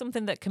think it's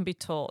something that can be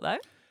taught, though?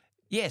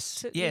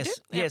 Yes. You do?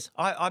 Yes.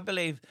 I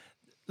believe,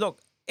 look,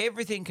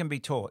 everything can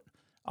be taught.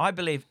 I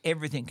believe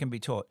everything can be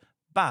taught,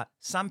 but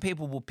some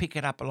people will pick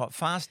it up a lot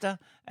faster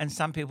and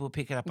some people will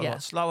pick it up a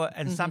lot slower,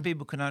 and some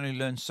people can only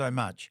learn so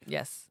much.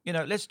 Yes. You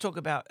know, let's talk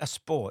about a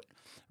sport,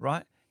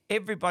 right?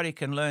 Everybody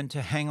can learn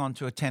to hang on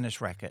to a tennis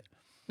racket,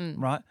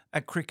 right?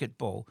 A cricket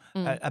ball,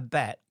 a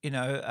bat, you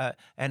know,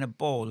 and a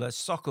ball, a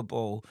soccer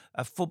ball,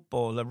 a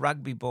football, a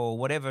rugby ball,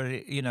 whatever,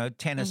 you know,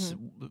 tennis,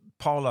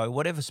 polo,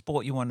 whatever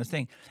sport you want to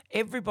think.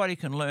 Everybody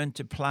can learn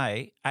to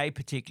play a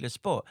particular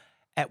sport.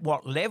 At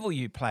what level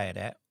you play it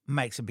at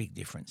makes a big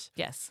difference.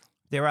 Yes.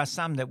 There are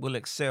some that will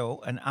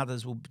excel and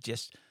others will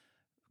just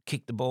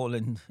kick the ball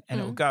and it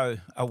will go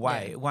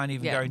away. Yeah. It won't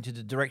even go into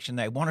the direction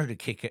they wanted to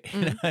kick it,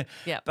 you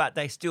know? But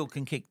they still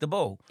can kick the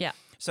ball. Yeah.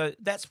 So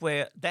that's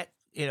where that,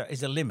 you know,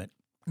 is a limit.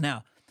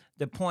 Now,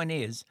 the point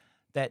is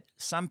that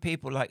some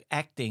people like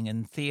acting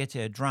and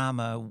theatre,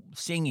 drama,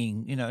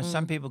 singing, you know,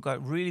 some people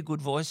got really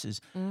good voices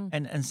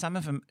and some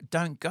of them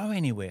don't go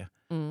anywhere.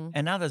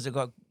 And others have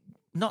got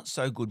not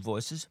so good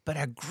voices, but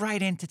are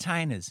great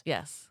entertainers.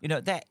 Yes. You know,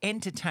 that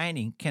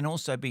entertaining can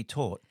also be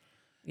taught.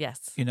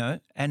 Yes. You know,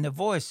 and the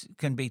voice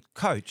can be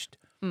coached.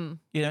 You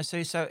know,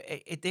 so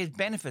there's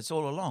benefits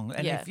all along.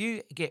 And if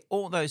you get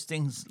all those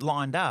things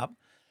lined up,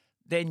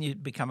 then you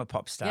become a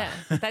pop star.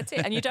 Yeah, that's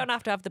it. And you don't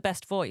have to have the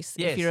best voice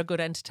if you're a good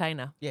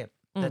entertainer. Yeah,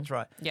 that's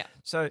right. Yeah.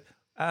 So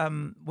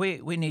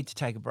we need to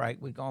take a break.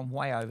 We've gone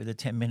way over the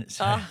 10 minutes.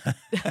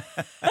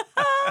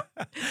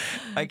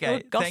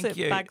 Okay, Gossip thank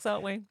you. bags,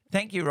 aren't we?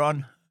 Thank you,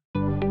 Ron.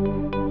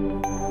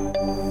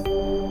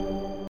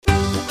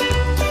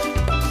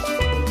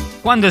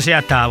 Quando sei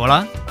a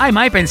tavola, hai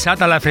mai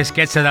pensato alla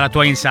freschezza della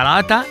tua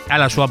insalata e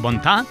alla sua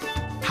bontà?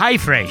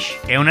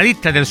 HiFresh è una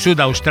ditta del Sud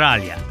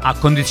Australia, a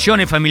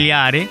condizione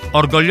familiare,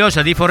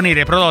 orgogliosa di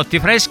fornire prodotti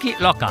freschi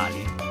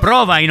locali.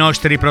 Prova i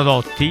nostri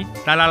prodotti,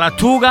 dalla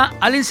lattuga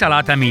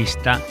all'insalata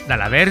mista,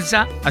 dalla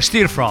verza a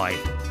stir fry.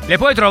 Le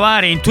puoi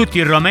trovare in tutti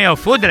i Romeo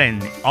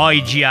Foodland o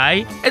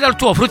IGI e dal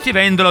tuo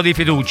fruttivendolo di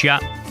fiducia.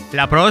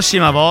 La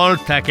prossima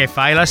volta che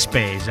fai la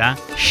spesa,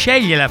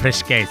 scegli la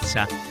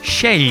freschezza,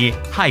 scegli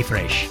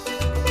HiFresh.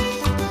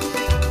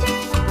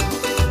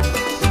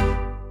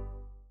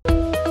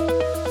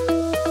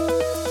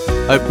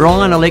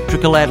 O'Brien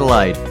Electrical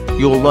Adelaide,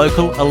 your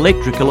local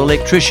electrical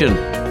electrician.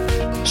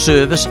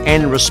 Service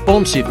and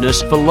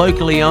responsiveness for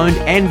locally owned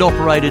and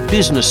operated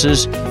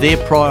businesses, their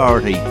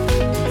priority.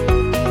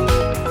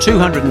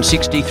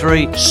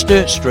 263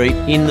 Sturt Street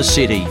in the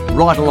city,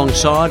 right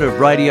alongside of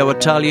Radio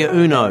Italia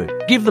Uno.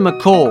 Give them a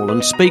call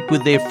and speak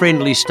with their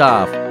friendly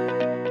staff.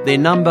 Their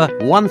number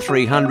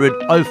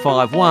 1300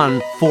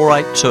 051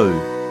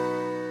 482.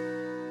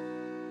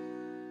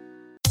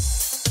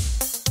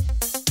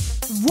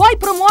 Vuoi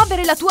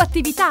promuovere la tua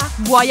attività?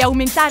 Vuoi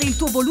aumentare il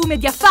tuo volume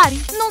di affari?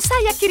 Non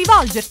sai a chi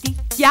rivolgerti?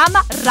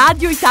 Chiama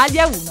Radio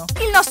Italia 1.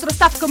 Il nostro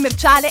staff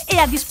commerciale è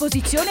a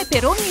disposizione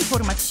per ogni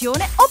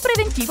informazione o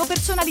preventivo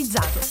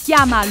personalizzato.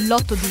 Chiama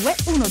all'82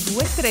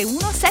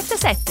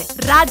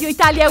 123177. Radio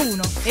Italia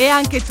 1. E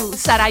anche tu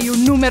sarai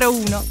un numero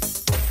 1.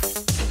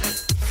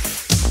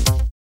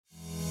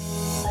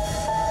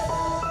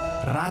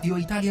 Radio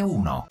Italia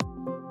 1.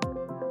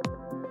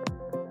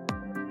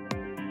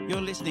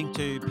 You're listening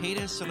to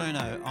Peter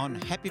Salerno on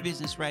Happy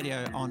Business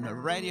Radio on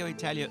Radio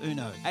Italia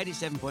Uno,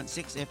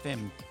 87.6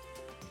 FM.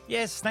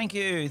 Yes, thank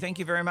you. Thank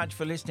you very much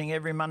for listening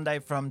every Monday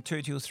from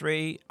 2 till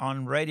 3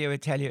 on Radio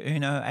Italia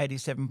Uno,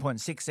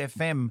 87.6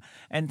 FM.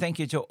 And thank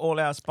you to all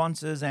our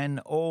sponsors and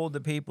all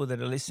the people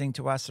that are listening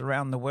to us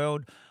around the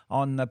world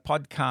on the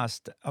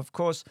podcast. Of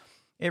course,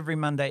 every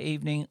Monday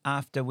evening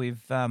after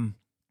we've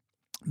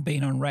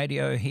been on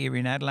radio here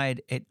in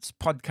Adelaide, it's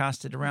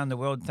podcasted around the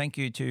world. Thank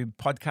you to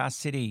Podcast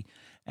City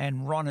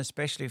and Ron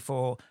especially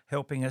for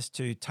helping us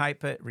to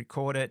tape it,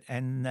 record it,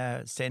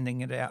 and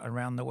sending it out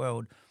around the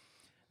world.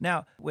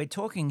 Now, we're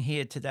talking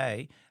here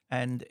today,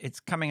 and it's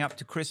coming up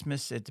to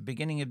Christmas at the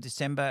beginning of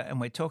December, and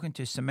we're talking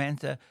to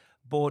Samantha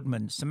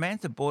Boardman.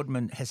 Samantha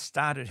Boardman has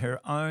started her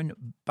own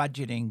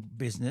budgeting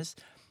business,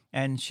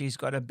 and she's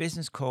got a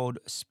business called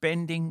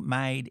Spending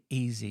Made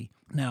Easy.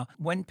 Now,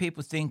 when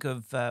people think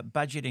of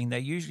budgeting, they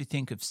usually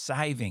think of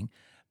saving,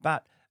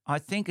 but I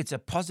think it's a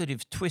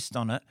positive twist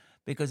on it,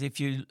 because if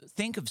you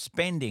think of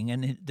spending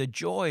and the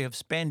joy of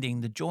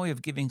spending, the joy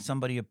of giving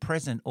somebody a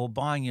present or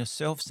buying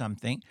yourself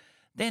something,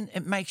 then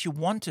it makes you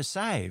want to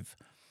save.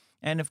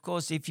 And of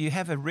course, if you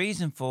have a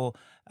reason for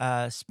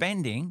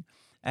spending,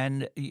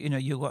 and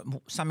you've got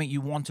something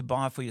you want to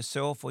buy for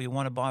yourself or you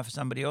want to buy for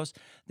somebody else,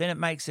 then it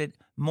makes it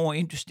more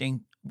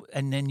interesting,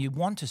 and then you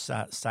want to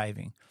start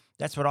saving.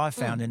 That's what I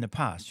found in the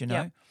past,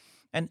 Yep.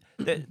 And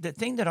the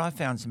thing that I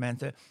found,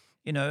 Samantha,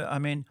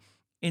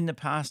 in the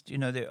past,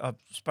 I've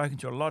spoken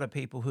to a lot of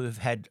people who have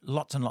had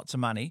lots and lots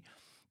of money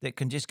that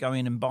can just go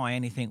in and buy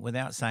anything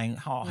without saying,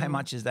 how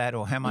much is that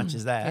or how much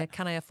is that? Yeah,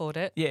 can I afford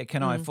it? Yeah,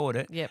 can I afford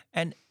it? Yep.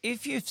 And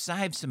if you've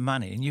saved some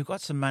money and you've got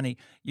some money,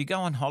 you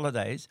go on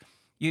holidays,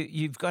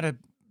 you've got a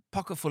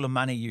pocket full of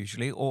money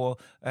usually, or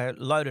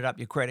loaded up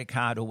your credit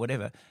card or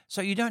whatever.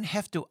 So you don't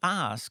have to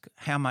ask,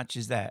 how much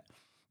is that?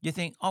 You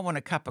think, I want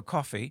a cup of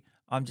coffee,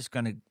 I'm just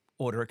going to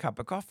order a cup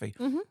of coffee.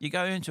 Mm-hmm. You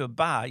go into a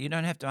bar, you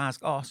don't have to ask,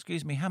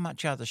 excuse me, how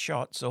much are the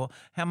shots, or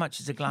how much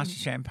is a glass of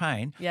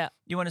champagne? Yeah.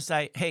 You want to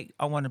say, hey,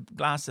 I want a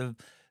glass of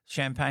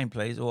champagne,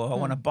 please, or I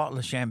want a bottle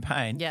of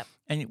champagne. Yep.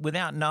 And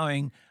without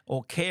knowing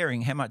or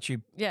caring how much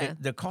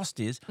the cost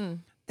is,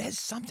 there's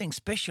something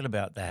special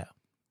about that.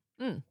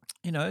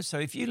 So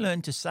if you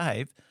learn to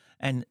save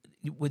and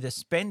with a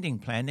spending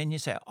plan, then you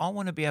say, I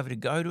want to be able to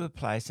go to a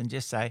place and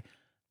just say,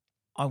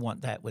 I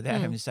want that, without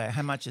having to say,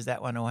 how much is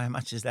that one, or how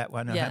much is that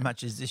one, or how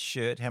much is this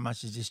shirt, how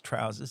much is this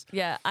trousers.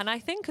 Yeah, and I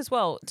think as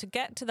well, to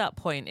get to that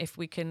point, if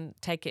we can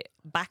take it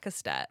back a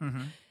step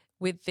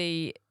with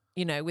the,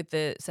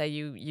 say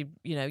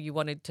you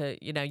wanted to,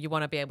 you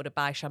want to be able to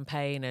buy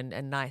champagne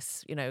and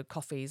nice,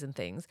 coffees and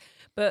things,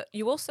 but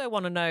you also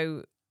want to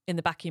know in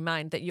the back of your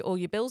mind that all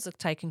your bills are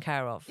taken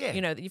care of.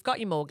 Yeah. That you've got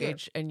your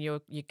mortgage and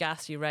your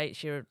gas, your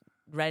rates, your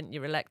rent,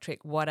 your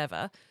electric,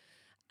 whatever,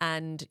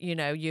 and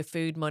your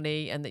food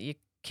money, and that your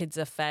kids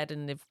are fed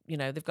and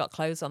they've got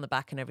clothes on the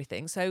back and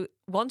everything. So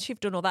once you've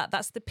done all that,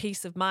 that's the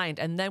peace of mind.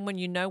 And then when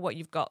you know what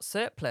you've got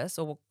surplus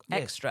or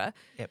extra,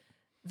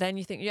 then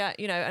you think,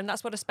 and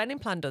that's what a spending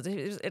plan does.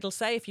 It'll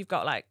say if you've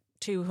got like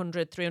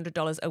 $200,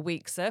 $300 a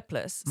week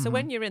surplus. So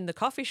when you're in the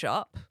coffee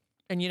shop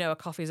and a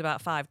coffee is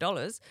about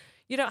 $5,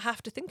 you don't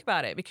have to think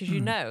about it, because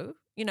and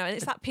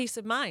it's that peace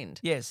of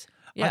mind. Yes.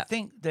 Yeah. I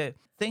think the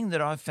thing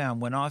that I've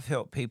found when I've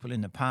helped people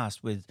in the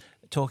past with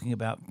talking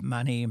about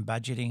money and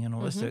budgeting and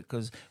all this,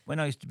 because when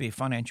I used to be a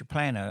financial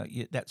planner,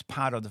 that's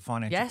part of the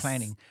financial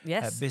planning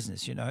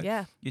business,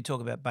 Yeah. You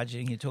talk about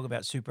budgeting, you talk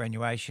about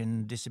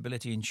superannuation,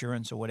 disability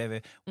insurance or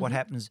whatever. What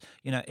happens,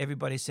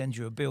 everybody sends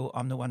you a bill.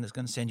 I'm the one that's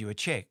going to send you a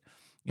check.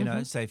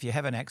 So if you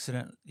have an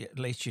accident, at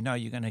least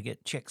you're going to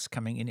get checks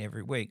coming in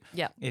every week.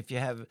 Yeah. If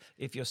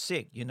you're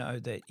sick, you know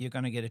that you're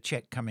going to get a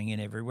check coming in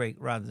every week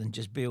rather than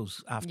just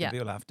bills after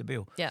bill after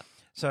bill. Yeah.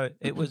 So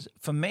it was,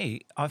 for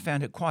me, I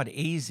found it quite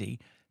easy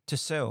to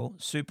sell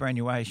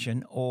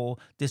superannuation or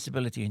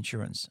disability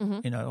insurance,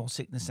 or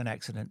sickness and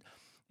accident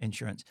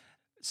insurance.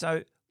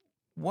 So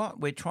what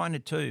we're trying to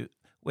do,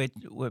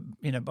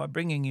 by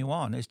bringing you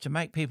on, is to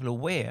make people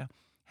aware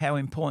how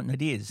important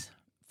it is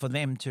for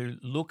them to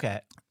look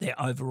at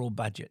their overall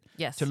budget.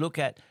 Yes. To look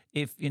at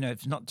if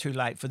it's not too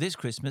late for this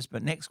Christmas,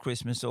 but next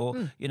Christmas,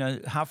 or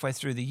halfway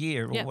through the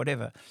year or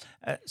whatever.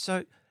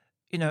 So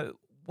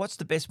what's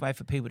the best way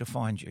for people to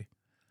find you?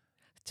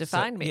 to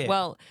find me? Yeah.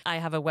 Well, I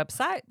have a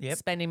website, Yep.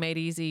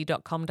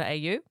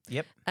 spendingmadeeasy.com.au.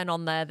 Yep. And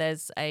on there,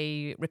 there's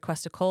a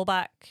request a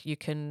callback. You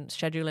can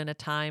schedule in a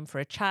time for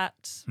a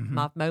chat.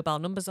 My mobile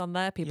number's on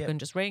there. People Yep. can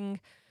just ring.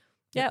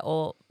 Yeah,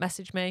 or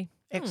message me.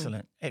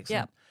 Excellent.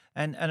 Excellent. Yeah.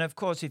 And of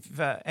course, if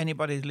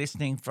anybody's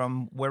listening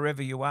from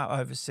wherever you are,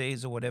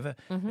 overseas or whatever,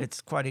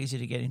 it's quite easy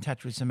to get in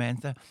touch with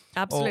Samantha.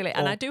 Absolutely.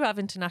 And Or- I do have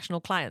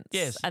international clients.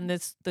 Yes. And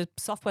the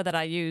software that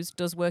I use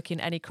does work in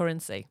any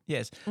currency.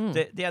 Yes.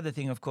 The other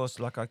thing, of course,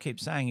 like I keep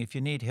saying, if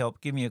you need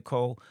help, give me a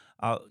call.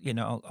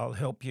 I'll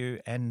help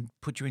you and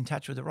put you in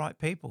touch with the right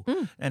people.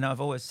 And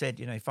I've always said,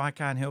 if I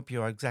can't help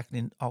you,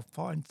 I'll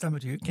find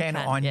somebody who can.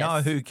 can, I know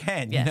yes. who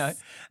can. Yes.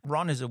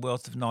 Ron is a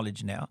wealth of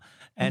knowledge now,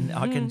 and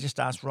I can just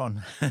ask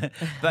Ron.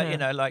 But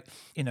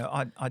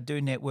I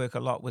do network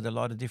a lot with a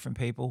lot of different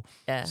people.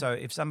 Yeah. So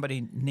if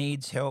somebody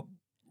needs help,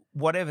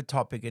 whatever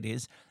topic it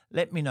is,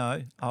 let me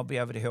know. I'll be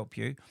able to help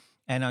you.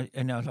 And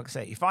like I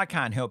say, if I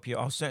can't help you,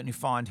 I'll certainly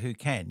find who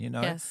can,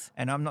 Yes.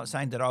 And I'm not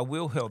saying that I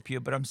will help you,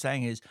 but I'm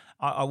saying is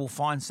I will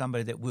find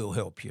somebody that will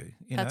help you,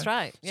 That's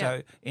right, yeah.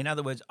 So in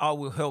other words, I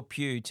will help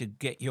you to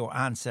get your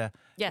answer.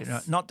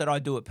 Yes. Not that I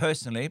do it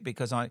personally,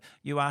 because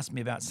you asked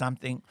me about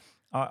something,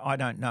 I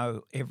don't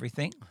know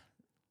everything.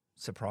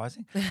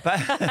 Surprising.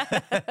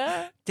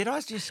 But did I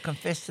just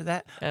confess to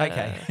that?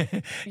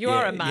 Okay. You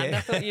are a man. I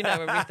thought you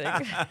know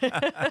everything.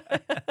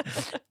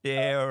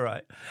 Yeah, all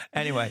right.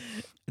 Anyway,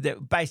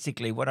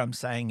 basically what I'm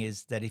saying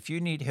is that if you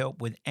need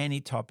help with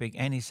any topic,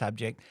 any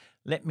subject,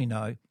 let me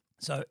know.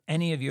 So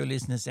any of your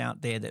listeners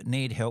out there that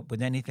need help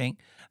with anything,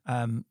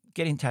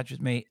 get in touch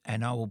with me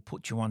and I will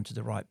put you on to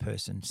the right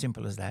person.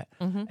 Simple as that.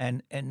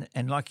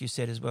 And like you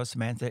said as well,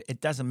 Samantha,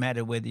 it doesn't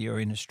matter whether you're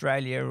in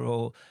Australia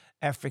or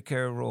Africa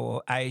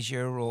or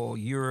Asia or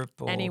Europe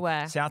or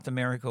Anywhere. South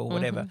America or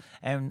whatever.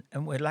 And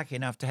we're lucky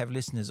enough to have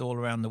listeners all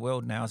around the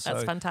world now. So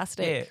That's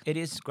fantastic. Yeah, it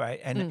is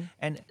great.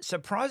 And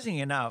surprisingly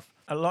enough,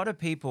 a lot of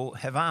people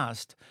have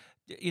asked,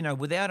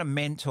 without a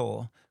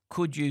mentor,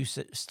 could you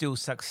still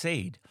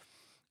succeed?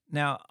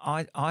 Now,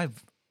 I've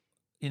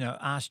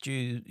asked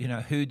you,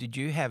 who did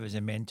you have as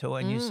a mentor?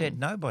 And you said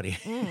nobody.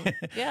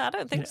 Yeah, I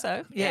don't think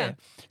so. Yeah.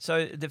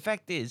 So the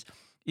fact is,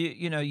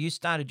 you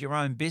started your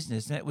own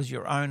business and that was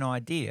your own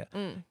idea.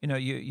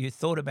 You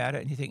thought about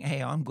it and you think,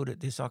 hey, I'm good at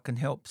this. I can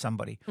help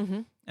somebody.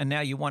 And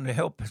now you want to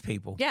help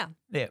people. Yeah.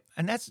 Yeah.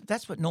 And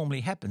that's what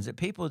normally happens. That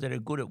people that are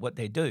good at what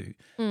they do,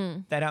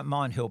 they don't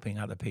mind helping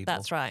other people.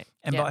 That's right.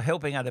 And Yeah. by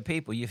helping other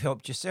people, you've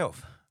helped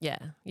yourself. Yeah.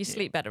 You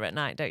sleep better at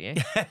night, don't you?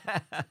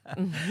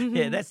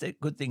 Yeah, that's the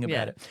good thing about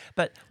Yeah. it.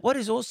 But what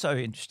is also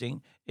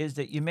interesting is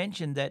that you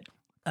mentioned that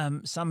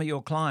some of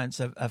your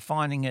clients are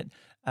finding it,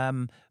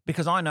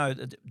 because I know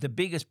that the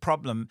biggest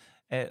problem,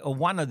 or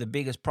one of the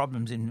biggest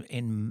problems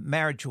in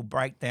marital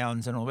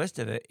breakdowns and all the rest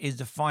of it, is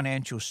the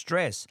financial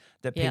stress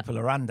that Yeah. people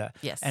are under.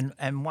 Yes.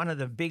 And one of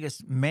the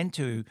biggest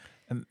mental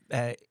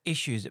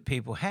issues that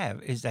people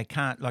have is they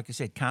can't, like I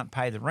said, can't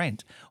pay the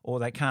rent, or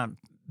they can't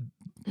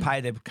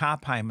pay their car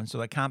payments, or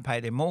they can't pay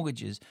their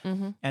mortgages,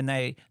 and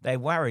they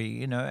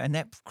worry, and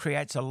that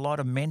creates a lot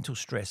of mental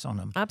stress on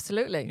them.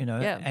 Absolutely.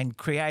 Yeah. And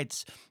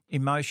creates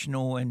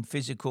emotional and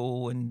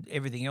physical and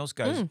everything else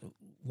goes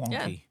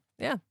wonky.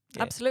 Yeah,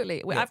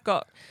 absolutely. I've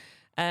got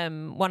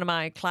one of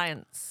my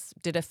clients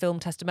did a film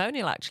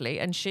testimonial actually,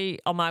 and she,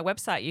 on my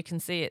website, you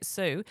can see it,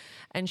 Sue,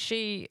 and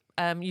she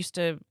used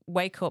to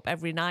wake up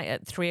every night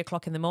at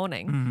 3:00 in the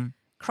morning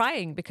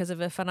crying because of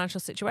her financial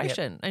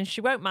situation. And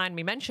she won't mind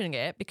me mentioning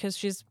it because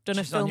she's done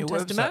She's a on film your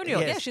website, testimonial.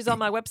 yes. Yeah, she's on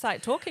my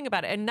website talking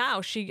about it. And now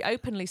she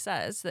openly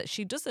says that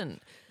she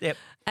doesn't. Yep.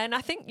 And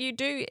I think you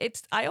do.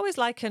 I always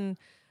liken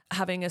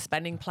having a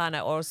spending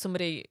planner or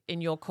somebody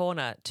in your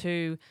corner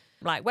to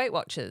like Weight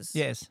Watchers.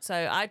 Yes.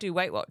 So I do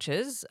Weight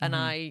Watchers and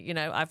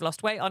I've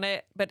lost weight on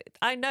it, but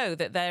I know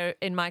that they're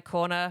in my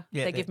corner.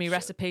 Yeah, they give me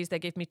recipes, they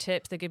give me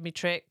tips, they give me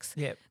tricks.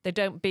 Yep. They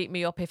don't beat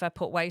me up if I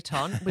put weight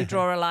on. We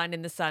draw a line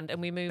in the sand and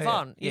we move Yeah,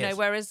 on. yes.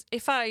 Whereas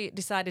if I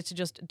decided to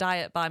just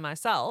diet by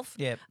myself,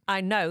 Yep.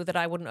 I know that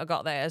I wouldn't have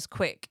got there as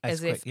quick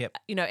As if, quick, yep.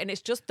 and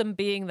it's just them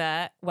being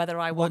there, whether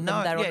I want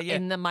them there or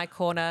in my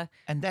corner.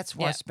 And that's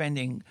why Yeah.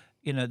 spending,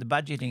 the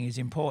budgeting is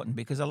important,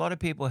 because a lot of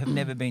people have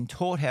never been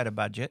taught how to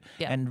budget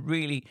Yeah. and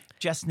really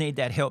just need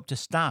that help to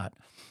start.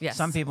 Yes.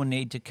 Some people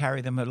need to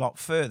carry them a lot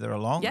further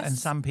along, Yes. and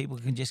some people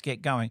can just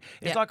get going.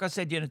 It's Yeah. like I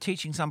said,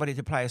 teaching somebody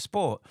to play a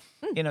sport.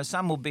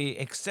 Some will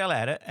excel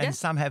at it, and Yeah.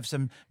 some have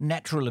some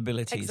natural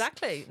abilities.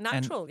 Exactly.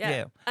 Natural,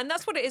 yeah. And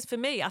that's what it is for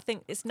me. I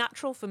think it's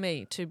natural for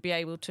me to be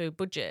able to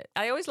budget.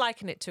 I always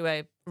liken it to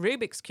a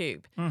Rubik's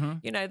Cube.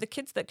 The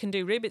kids that can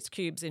do Rubik's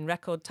Cubes in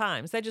record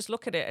times, they just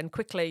look at it and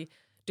quickly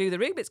do the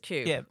Rubik's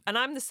Cube. Yeah. And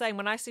I'm the same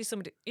when I see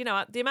somebody,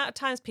 the amount of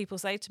times people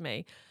say to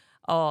me,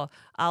 oh,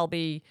 I'll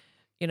be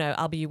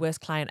your worst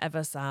client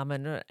ever, Sam.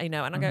 And, and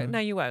I go, no,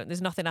 you won't. There's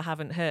nothing I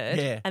haven't heard.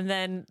 Yeah. And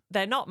then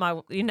they're not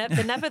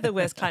they're never the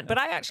worst client. But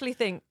I actually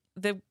think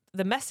the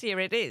messier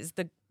it is,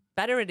 the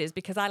better it is,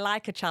 because I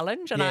like a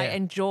challenge and I Yeah.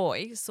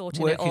 enjoy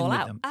sorting Working it all with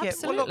out. them.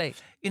 Absolutely.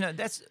 Yeah, well, look,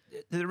 that's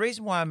the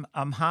reason why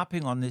I'm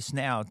harping on this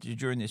now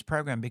during this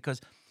program, because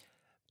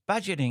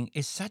budgeting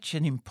is such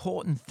an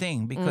important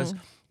thing because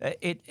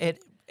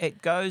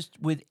it goes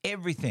with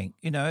everything.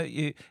 You know,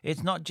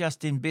 it's not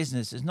just in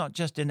business. It's not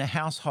just in the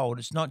household.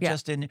 It's not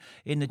just in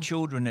the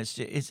children.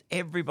 It's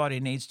everybody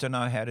needs to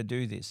know how to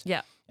do this.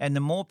 Yeah. And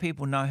the more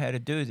people know how to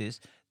do this,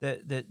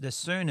 the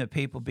sooner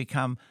people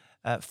become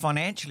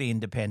financially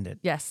independent.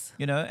 Yes.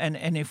 You know,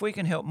 and if we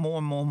can help more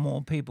and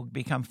more people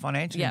become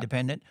financially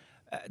independent,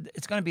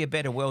 it's going to be a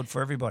better world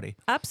for everybody.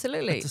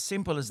 Absolutely. It's as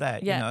simple as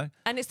that, yeah. you know.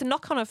 And it's the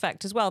knock-on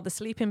effect as well, the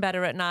sleeping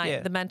better at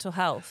night, the mental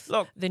health,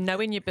 the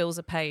knowing your bills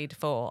are paid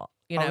for,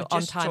 you know,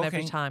 on time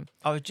every time.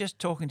 I was just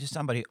talking to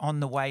somebody on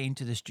the way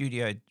into the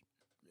studio,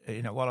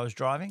 you know, while I was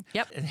driving.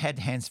 Yep. It had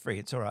hands-free,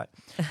 it's all right.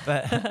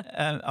 But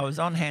I was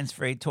on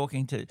hands-free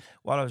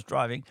while I was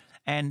driving,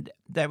 and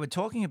they were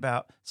talking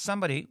about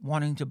somebody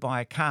wanting to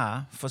buy a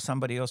car for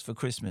somebody else for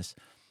Christmas.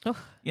 Oh.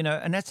 You know,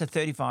 and that's a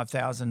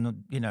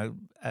 $35,000, you know,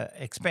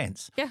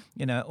 expense. Yeah.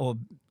 You know, or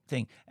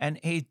thing. And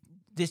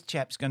this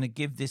chap's going to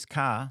give this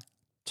car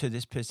to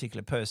this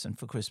particular person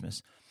for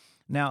Christmas.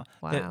 Now,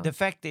 the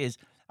fact is,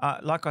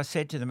 like I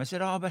said to them, I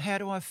said, oh, but how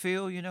do I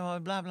feel? You know,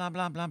 blah, blah,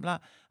 blah, blah, blah.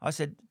 I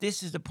said,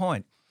 this is the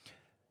point.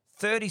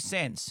 30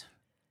 cents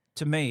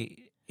to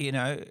me, you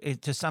know,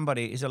 to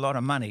somebody is a lot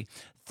of money.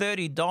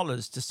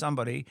 $30 to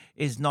somebody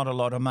is not a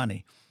lot of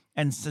money.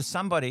 And to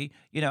somebody,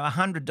 you know,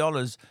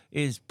 $100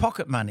 is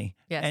pocket money.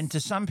 Yes. And to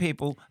some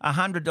people,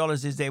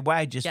 $100 is their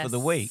wages for the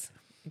week.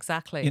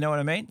 Exactly. You know what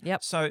I mean?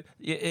 Yep. So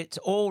it's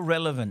all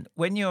relevant.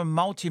 When you're a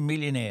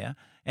multimillionaire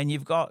and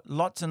you've got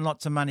lots and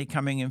lots of money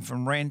coming in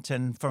from rent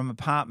and from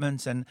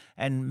apartments and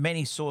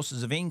many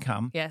sources of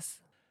income, yes,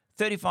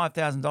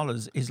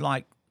 $35,000 is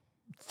like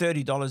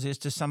 $30 is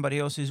to somebody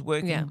else who's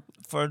working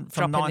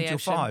from 9 to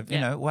 5,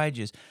 you know,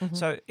 wages. Mm-hmm.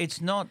 So it's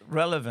not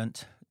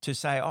relevant to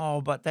say,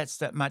 oh, but that's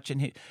that much,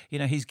 and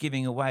he's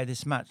giving away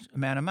this much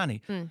amount of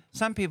money.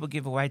 Some people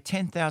give away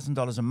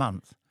 $10,000 a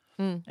month,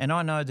 and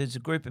I know there's a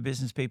group of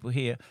business people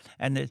here,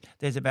 and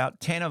there's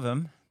about 10 of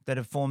them that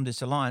have formed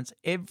this alliance.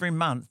 Every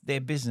month, their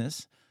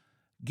business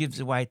gives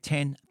away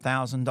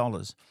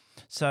 $10,000.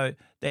 So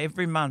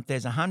every month,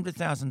 there's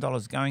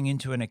 $100,000 going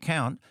into an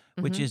account,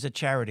 which is a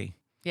charity.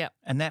 Yeah,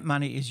 and that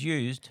money is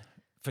used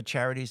for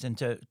charities and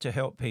to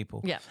help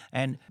people. Yeah.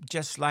 And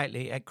just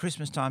lately, at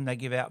Christmas time, they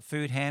give out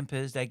food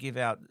hampers, they give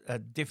out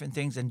different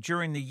things, and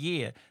during the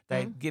year,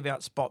 they give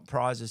out spot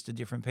prizes to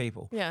different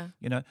people. Yeah.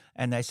 You know,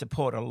 and they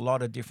support a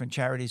lot of different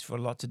charities for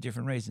lots of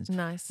different reasons.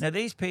 Nice. Now,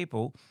 these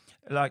people,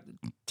 like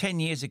 10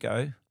 years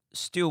ago,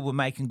 still were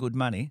making good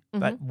money,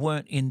 but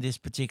weren't in this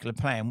particular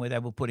plan where they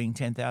were putting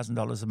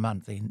 $10,000 a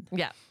month in.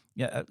 Yeah.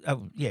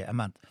 Yeah, a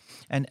month.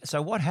 And so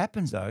what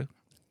happens, though,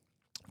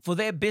 for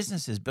their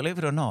businesses, believe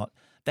it or not,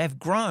 they've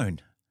grown,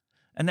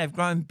 and they've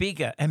grown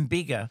bigger and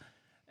bigger,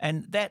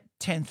 and that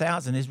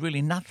 10,000 is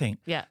really nothing.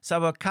 Yeah.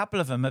 So a couple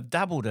of them have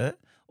doubled it,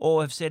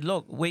 or have said,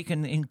 look, we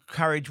can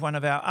encourage one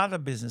of our other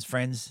business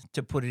friends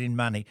to put it in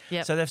money.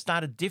 Yep. So they've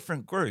started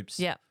different groups.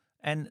 Yeah.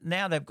 And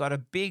now they've got a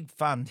big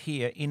fund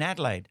here in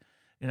Adelaide,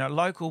 you know,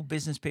 local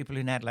business people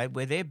in Adelaide,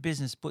 where their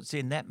business puts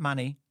in that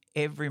money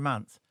every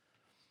month,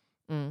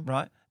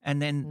 right? And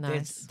then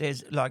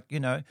there's like, you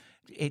know,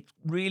 it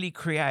really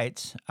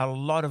creates a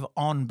lot of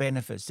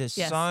benefits. There's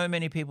so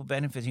many people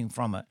benefiting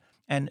from it.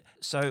 And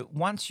so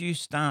once you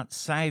start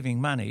saving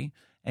money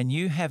and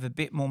you have a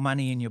bit more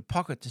money in your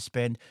pocket to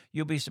spend,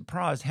 you'll be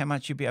surprised how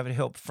much you'll be able to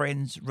help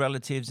friends,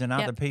 relatives, and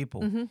other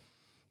people.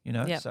 You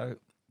know, so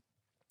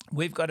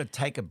we've got to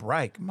take a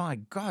break. My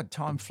God,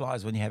 time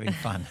flies when you're having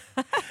fun.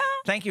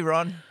 Thank you,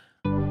 Ron.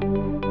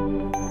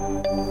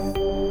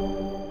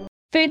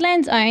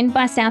 Foodland's owned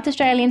by South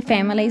Australian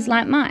families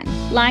like mine.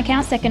 Like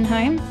our second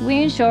home,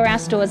 we ensure our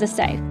stores are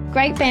safe.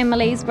 Great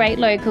families, great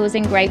locals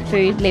and great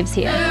food lives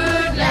here.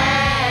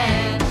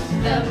 Foodland,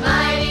 the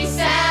mighty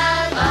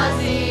South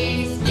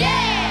Aussies,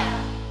 yeah!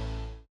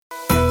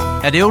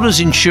 At Elders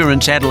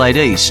Insurance Adelaide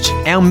East,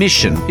 our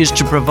mission is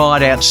to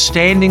provide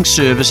outstanding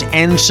service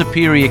and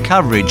superior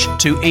coverage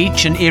to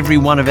each and every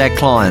one of our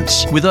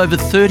clients. With over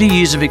 30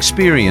 years of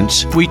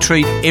experience, we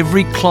treat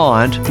every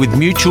client with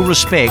mutual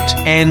respect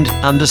and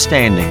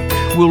understanding.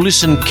 We'll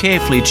listen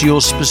carefully to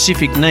your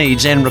specific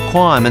needs and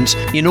requirements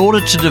in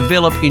order to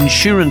develop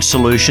insurance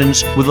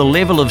solutions with a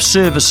level of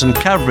service and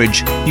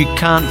coverage you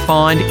can't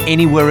find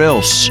anywhere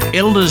else.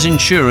 Elders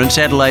Insurance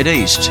Adelaide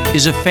East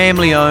is a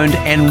family-owned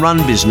and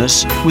run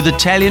business with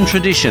Italian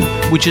tradition,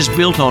 which is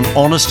built on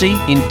honesty,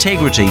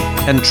 integrity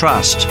and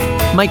trust.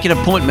 Make an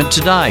appointment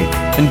today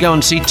and go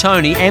and see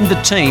Tony and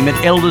the team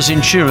at Elders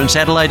Insurance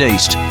Adelaide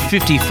East,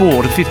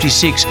 54 to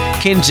 56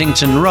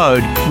 Kensington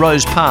Road,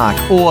 Rose Park,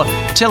 or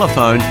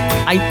telephone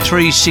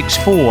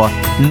 8364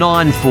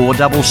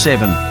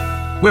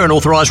 9477. We're an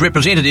authorised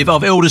representative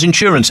of Elders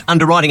Insurance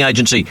Underwriting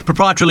Agency,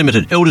 Proprietary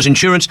Limited. Elders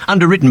Insurance,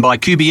 underwritten by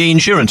QBE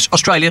Insurance,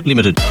 Australia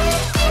Limited.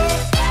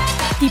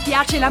 Ti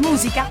piace la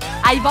musica?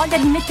 Hai voglia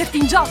di metterti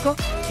in gioco?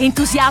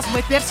 Entusiasmo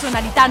e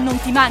personalità non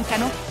ti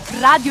mancano?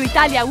 Radio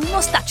Italia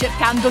 1 sta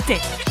cercando te.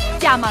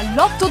 Chiama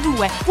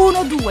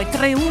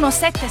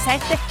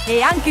l'82123177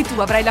 e anche tu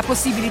avrai la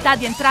possibilità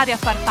di entrare a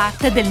far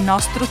parte del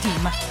nostro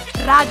team.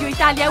 Radio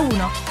Italia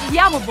 1.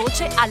 Diamo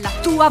voce alla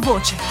tua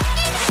voce.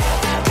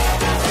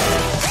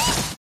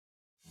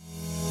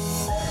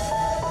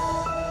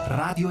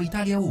 Radio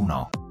Italia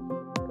 1.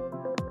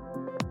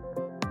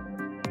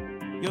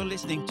 You're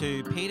listening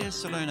to Peter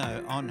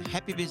Salerno on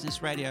Happy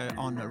Business Radio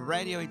on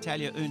Radio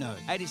Italia Uno,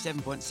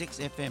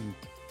 87.6 FM.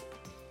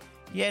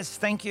 Yes,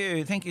 thank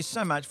you. Thank you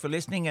so much for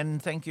listening,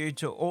 and thank you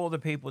to all the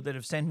people that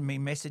have sent me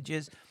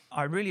messages.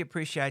 I really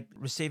appreciate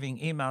receiving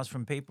emails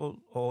from people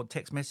or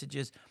text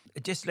messages.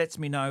 It just lets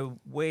me know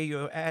where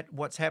you're at,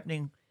 what's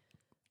happening,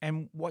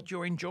 and what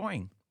you're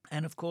enjoying.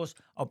 And of course,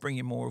 I'll bring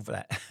you more of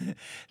that.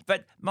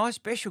 But my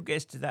special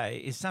guest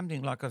today is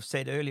something like I've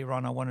said earlier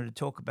on, I wanted to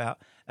talk about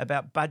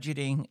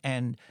budgeting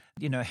and,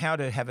 you know, how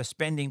to have a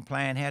spending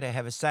plan, how to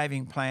have a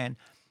saving plan,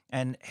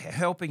 and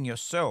helping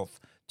yourself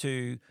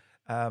to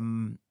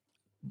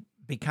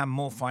become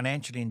more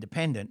financially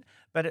independent.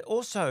 But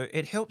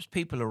it helps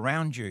people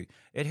around you.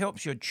 It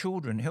helps your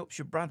children, helps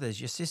your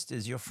brothers, your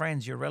sisters, your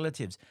friends, your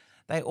relatives.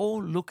 They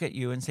all look at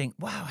you and think,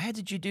 wow, how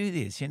did you do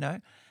this, you know?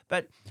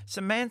 But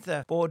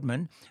Samantha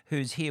Boardman,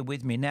 who's here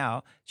with me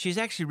now, she's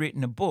actually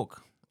written a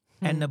book.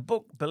 And the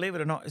book, believe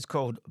it or not, is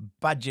called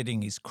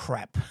Budgeting is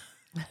Crap.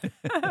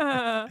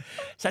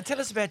 So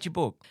tell us about your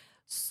book.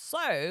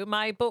 So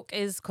my book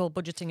is called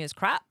Budgeting is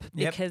Crap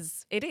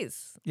because it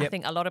is. I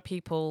think a lot of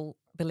people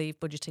believe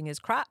budgeting is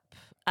crap.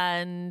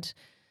 And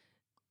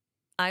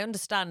I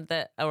understand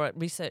that, or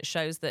research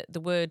shows that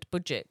the word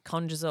budget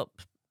conjures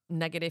up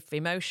negative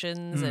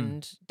emotions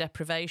and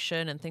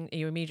deprivation and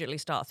you immediately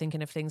start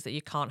thinking of things that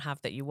you can't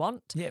have that you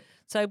want.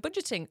 So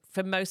budgeting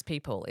for most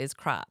people is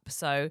crap.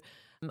 So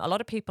a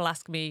lot of people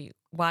ask me,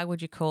 why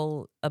would you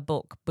call a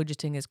book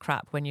Budgeting is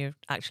Crap when you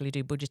actually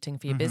do budgeting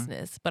for your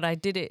business? But I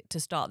did it to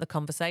start the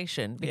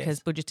conversation because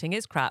budgeting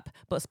is crap,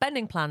 but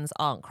spending plans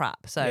aren't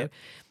crap. So,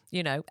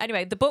 you know,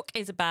 anyway, the book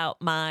is about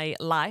my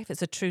life.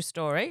 It's a true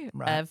story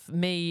of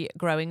me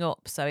growing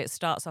up. So it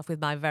starts off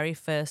with my very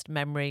first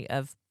memory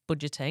of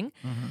budgeting,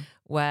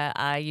 where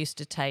I used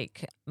to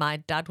take, my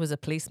dad was a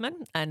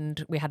policeman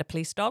and we had a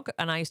police dog,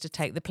 and I used to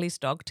take the police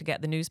dog to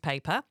get the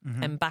newspaper.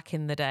 And back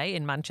in the day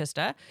in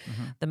Manchester,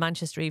 the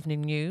Manchester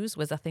Evening News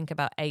was, I think,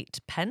 about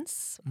 8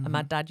 pence. And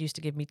my dad used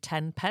to give me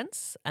 10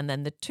 pence, and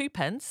then the 2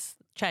 pence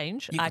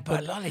change, I could buy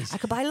lollies. I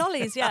could buy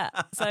lollies, yeah.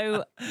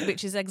 So,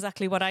 which is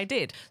exactly what I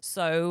did.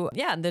 So,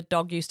 yeah, and the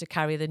dog used to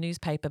carry the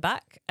newspaper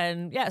back.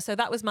 And yeah, so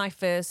that was my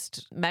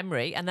first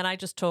memory. And then I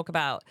just talk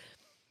about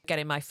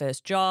getting my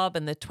first job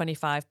and the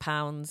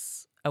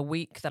 £25 a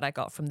week that I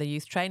got from the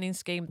youth training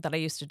scheme that I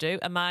used to do.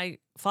 And my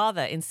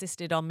father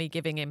insisted on me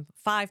giving him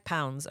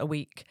 £5 a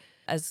week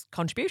as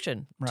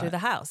contribution to the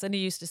house. And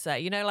he used to say,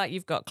 you know, like,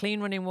 you've got clean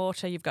running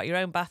water, you've got your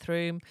own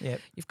bathroom,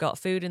 you've got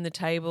food in the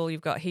table, you've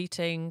got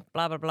heating,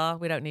 blah, blah, blah.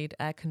 We don't need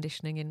air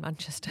conditioning in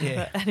Manchester.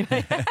 But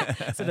anyway,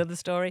 it's another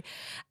story.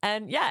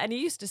 And yeah, and he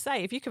used to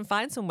say, if you can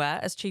find somewhere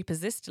as cheap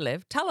as this to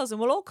live, tell us and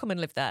we'll all come and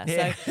live there.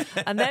 So,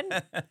 and then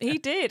he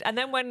did. And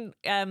then when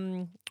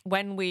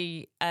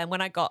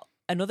I got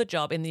another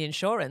job in the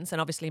insurance and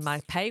obviously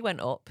my pay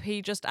went up,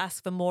 he just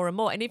asked for more and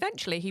more. And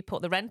eventually he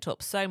put the rent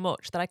up so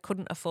much that I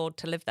couldn't afford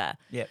to live there.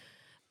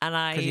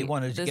 And because he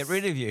wanted to get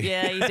rid of you.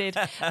 Yeah, he did.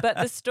 But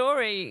the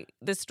story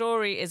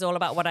is all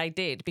about what I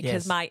did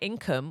because my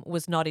income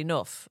was not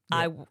enough.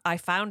 I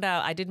found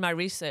out, I did my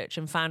research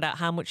and found out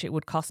how much it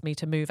would cost me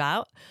to move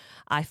out.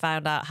 I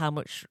found out how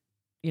much,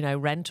 you know,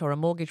 rent or a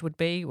mortgage would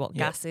be, what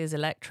gas is,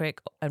 electric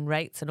and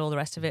rates and all the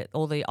rest of it,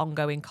 all the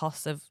ongoing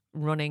costs of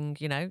running,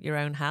 you know, your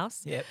own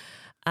house.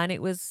 And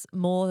it was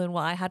more than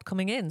what I had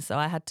coming in. So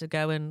I had to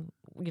go and,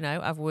 you know,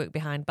 I've worked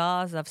behind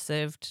bars, I've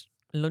served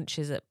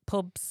lunches at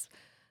pubs,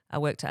 I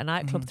worked at a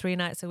nightclub 3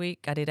 nights a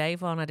week, I did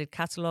Avon, I did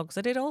catalogues,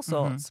 I did all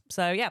sorts.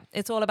 So yeah,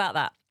 it's all about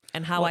that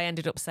and how I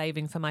ended up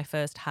saving for my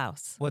first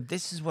house. Well,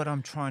 this is what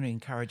I'm trying to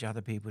encourage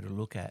other people to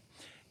look at.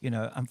 You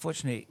know,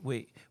 unfortunately,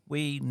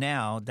 we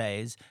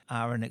nowadays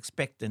are an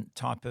expectant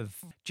type of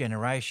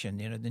generation.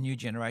 You know, the new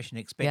generation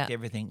expect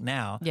everything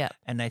now,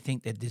 and they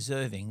think they're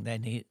deserving.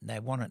 They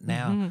want it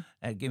now.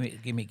 Give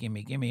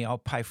me. I'll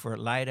pay for it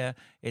later.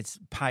 It's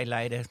pay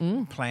later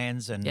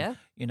plans, and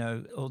you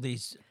know, all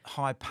these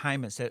high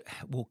payments that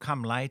will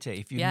come later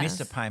if you miss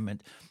a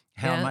payment.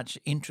 How much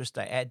interest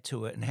they add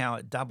to it, and how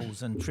it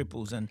doubles and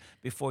triples, and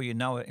before you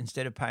know it,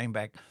 instead of paying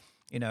back,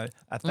 you know,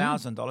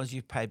 $1,000,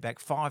 you've paid back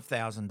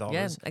 $5,000.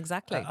 Yeah,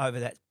 exactly.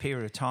 Over that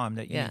period of time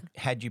that you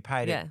had you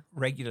paid it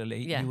regularly,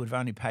 you would have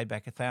only paid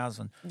back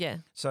 $1,000. Yeah.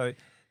 So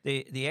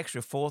the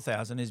extra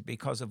 $4,000 is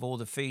because of all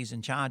the fees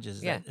and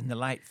charges and the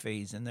late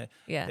fees and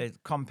the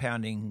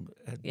compounding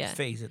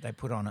fees that they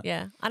put on it.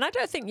 Yeah, and I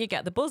don't think you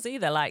get the buzz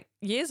either. Like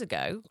years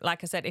ago,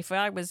 like I said, if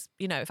I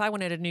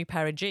wanted a new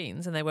pair of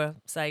jeans and they were,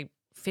 say,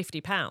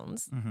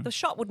 £50, the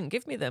shop wouldn't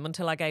give me them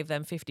until I gave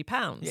them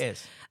 £50.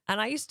 Yes.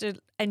 And I used to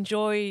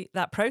enjoy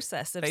that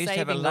process of saving up. They used to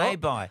have a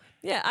lay-by.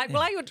 Yeah,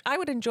 I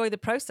would enjoy the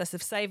process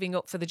of saving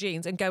up for the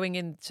jeans and going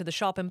into the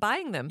shop and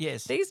buying them.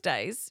 Yes. These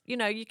days, you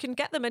know, you can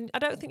get them and I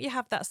don't think you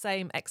have that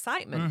same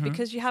excitement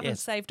because you haven't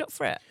saved up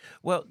for it.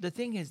 Well, the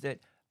thing is that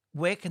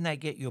where can they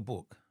get your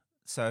book?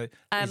 So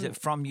is it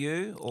from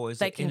you or is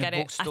they it can in get a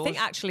it. bookstore? I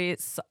think actually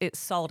it's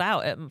sold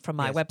out from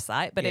my Yes.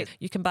 website, but Yes.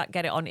 you can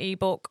get it on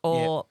ebook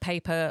or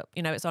paper.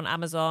 You know, it's on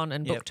Amazon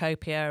and Yep.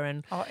 Booktopia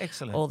and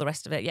excellent. all the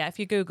rest of it. Yeah, if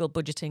you Google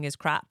 "budgeting is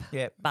crap"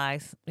 Yep. by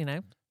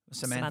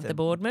Samantha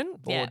Boardman,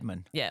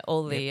 Boardman. yeah,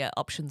 all the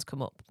options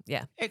come up.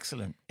 Yeah,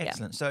 Excellent, Yeah.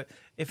 excellent. So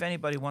if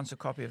anybody wants a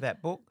copy of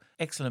that book,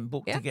 excellent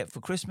book Yeah. to get for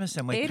Christmas,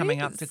 and we're It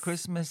coming up to is.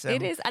 Christmas.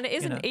 It is, and it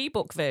is you an know.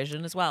 ebook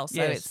version as well. So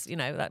Yes. it's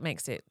that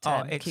makes it keeps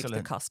the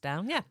excellent. cost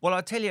down. Yeah. Well,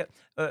 I tell you,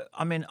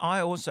 I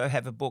also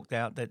have a book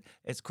out that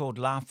it's called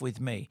Laugh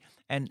With Me.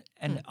 And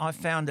I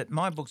found that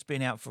my book's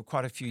been out for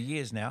quite a few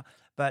years now,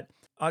 but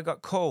I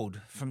got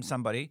called from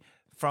somebody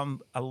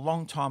from a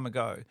long time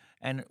ago.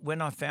 And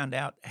when I found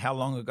out how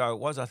long ago it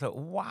was, I thought,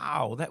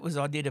 wow,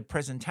 I did a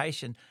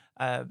presentation,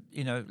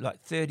 like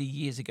 30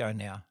 years ago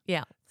now.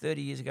 Yeah.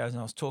 30 years ago, and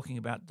I was talking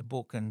about the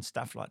book and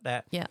stuff like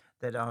that. Yeah.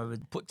 That I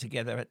would put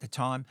together at the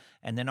time,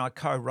 and then I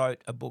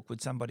co-wrote a book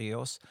with somebody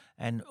else,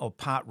 or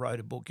part wrote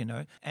a book,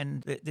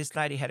 And this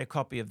lady had a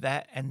copy of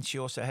that, and she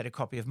also had a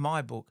copy of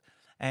my book,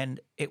 and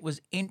it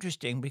was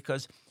interesting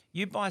because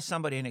you buy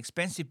somebody an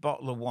expensive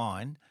bottle of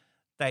wine,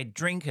 they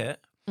drink it,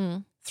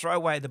 throw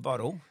away the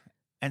bottle,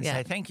 and Yeah.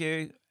 say thank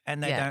you,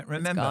 and they Yeah, don't it's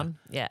remember. gone.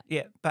 Yeah.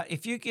 Yeah, but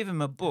if you give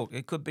them a book,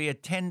 it could be a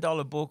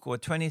 $10 book or a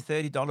 $20,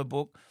 $30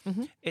 book.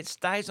 Mm-hmm. It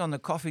stays on the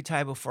coffee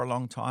table for a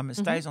long time. It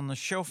stays on the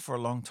shelf for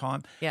a long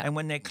time. Yeah. And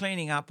when they're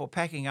cleaning up or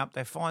packing up,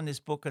 they find this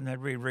book and they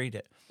reread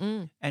it.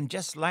 And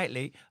just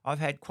lately, I've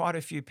had quite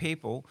a few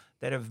people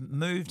that have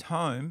moved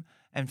home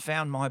and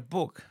found my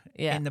book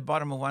Yeah. in the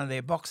bottom of one of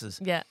their boxes.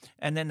 Yeah.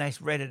 And then they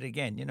read it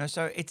again,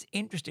 So it's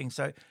interesting.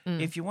 So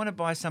if you want to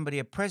buy somebody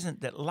a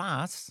present that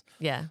lasts,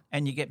 Yeah.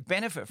 and you get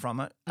benefit from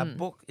it, a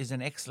book is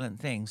an excellent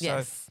thing. So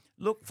Yes.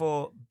 look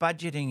for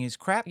Budgeting is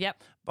Crap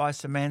Yep. by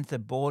Samantha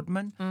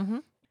Boardman. Mm-hmm.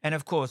 And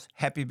of course,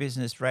 Happy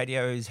Business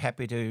Radio is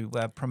happy to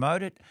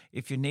promote it.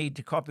 If you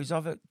need copies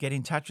of it, get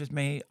in touch with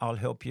me. I'll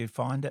help you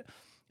find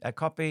a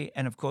copy.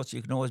 And of course,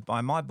 you can always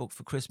buy my book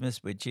for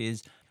Christmas, which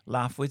is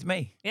Laugh With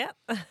Me. Yeah.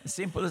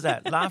 Simple as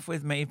that. Laugh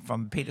With Me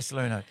from Peter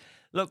Salerno.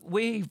 Look,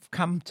 we've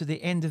come to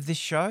the end of this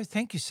show.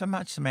 Thank you so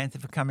much, Samantha,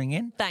 for coming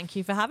in. Thank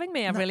you for having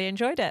me. I really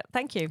enjoyed it.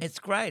 Thank you. It's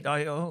great.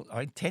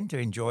 I tend to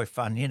enjoy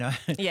fun, Yeah,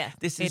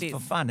 This it is for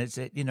is. fun. It's,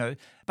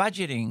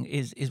 budgeting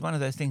is one of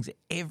those things that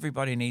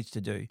everybody needs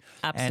to do.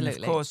 And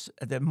Absolutely. of course,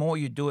 the more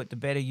you do it, the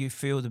better you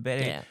feel, the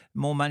better, Yeah.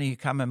 more money you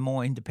come and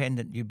more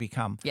independent you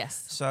become.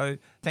 Yes. So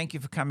thank you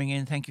for coming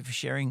in. Thank you for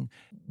sharing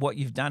what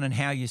you've done and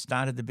how you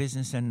started the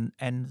business and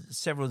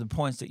several of the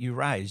points that you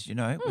raised,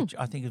 which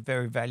I think is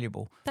very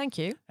valuable. Thank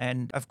you.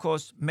 And of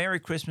course, Merry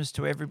Christmas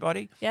to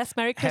everybody. Yes,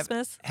 Merry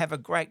Christmas. Have a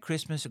great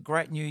Christmas, a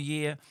great New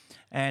Year.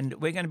 And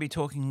we're going to be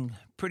talking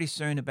pretty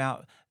soon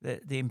about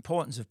the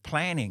importance of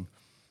planning,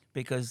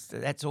 because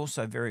that's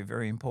also very,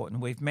 very important.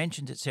 We've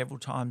mentioned it several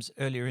times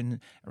earlier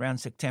around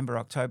September,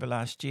 October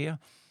last year.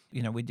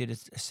 We did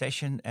a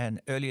session, and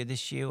earlier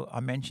this year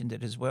I mentioned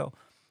it as well.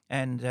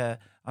 And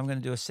I'm going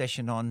to do a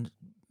session on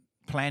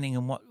planning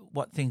and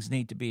what things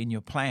need to be in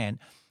your plan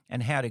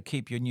and how to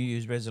keep your New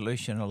Year's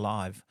resolution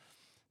alive.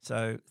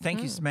 So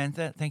thank you,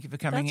 Samantha. Thank you for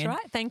coming in. That's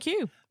right. Thank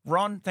you.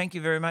 Ron, thank you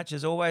very much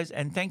as always.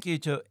 And thank you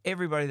to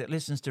everybody that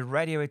listens to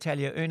Radio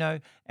Italia Uno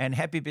and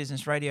Happy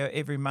Business Radio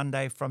every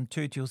Monday from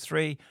 2 till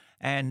 3.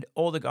 And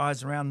all the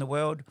guys around the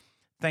world,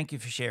 thank you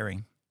for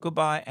sharing.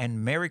 Goodbye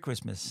and Merry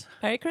Christmas.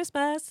 Merry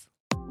Christmas.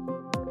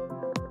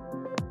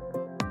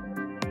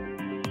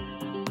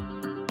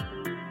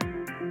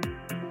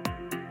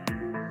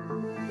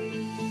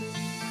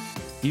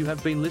 You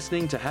have been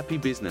listening to Happy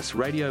Business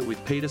Radio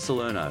with Peter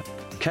Salerno.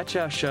 Catch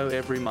our show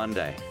every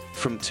Monday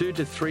from 2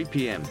 to 3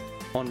 p.m.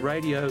 on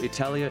Radio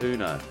Italia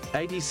Uno,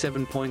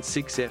 87.6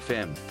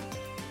 FM.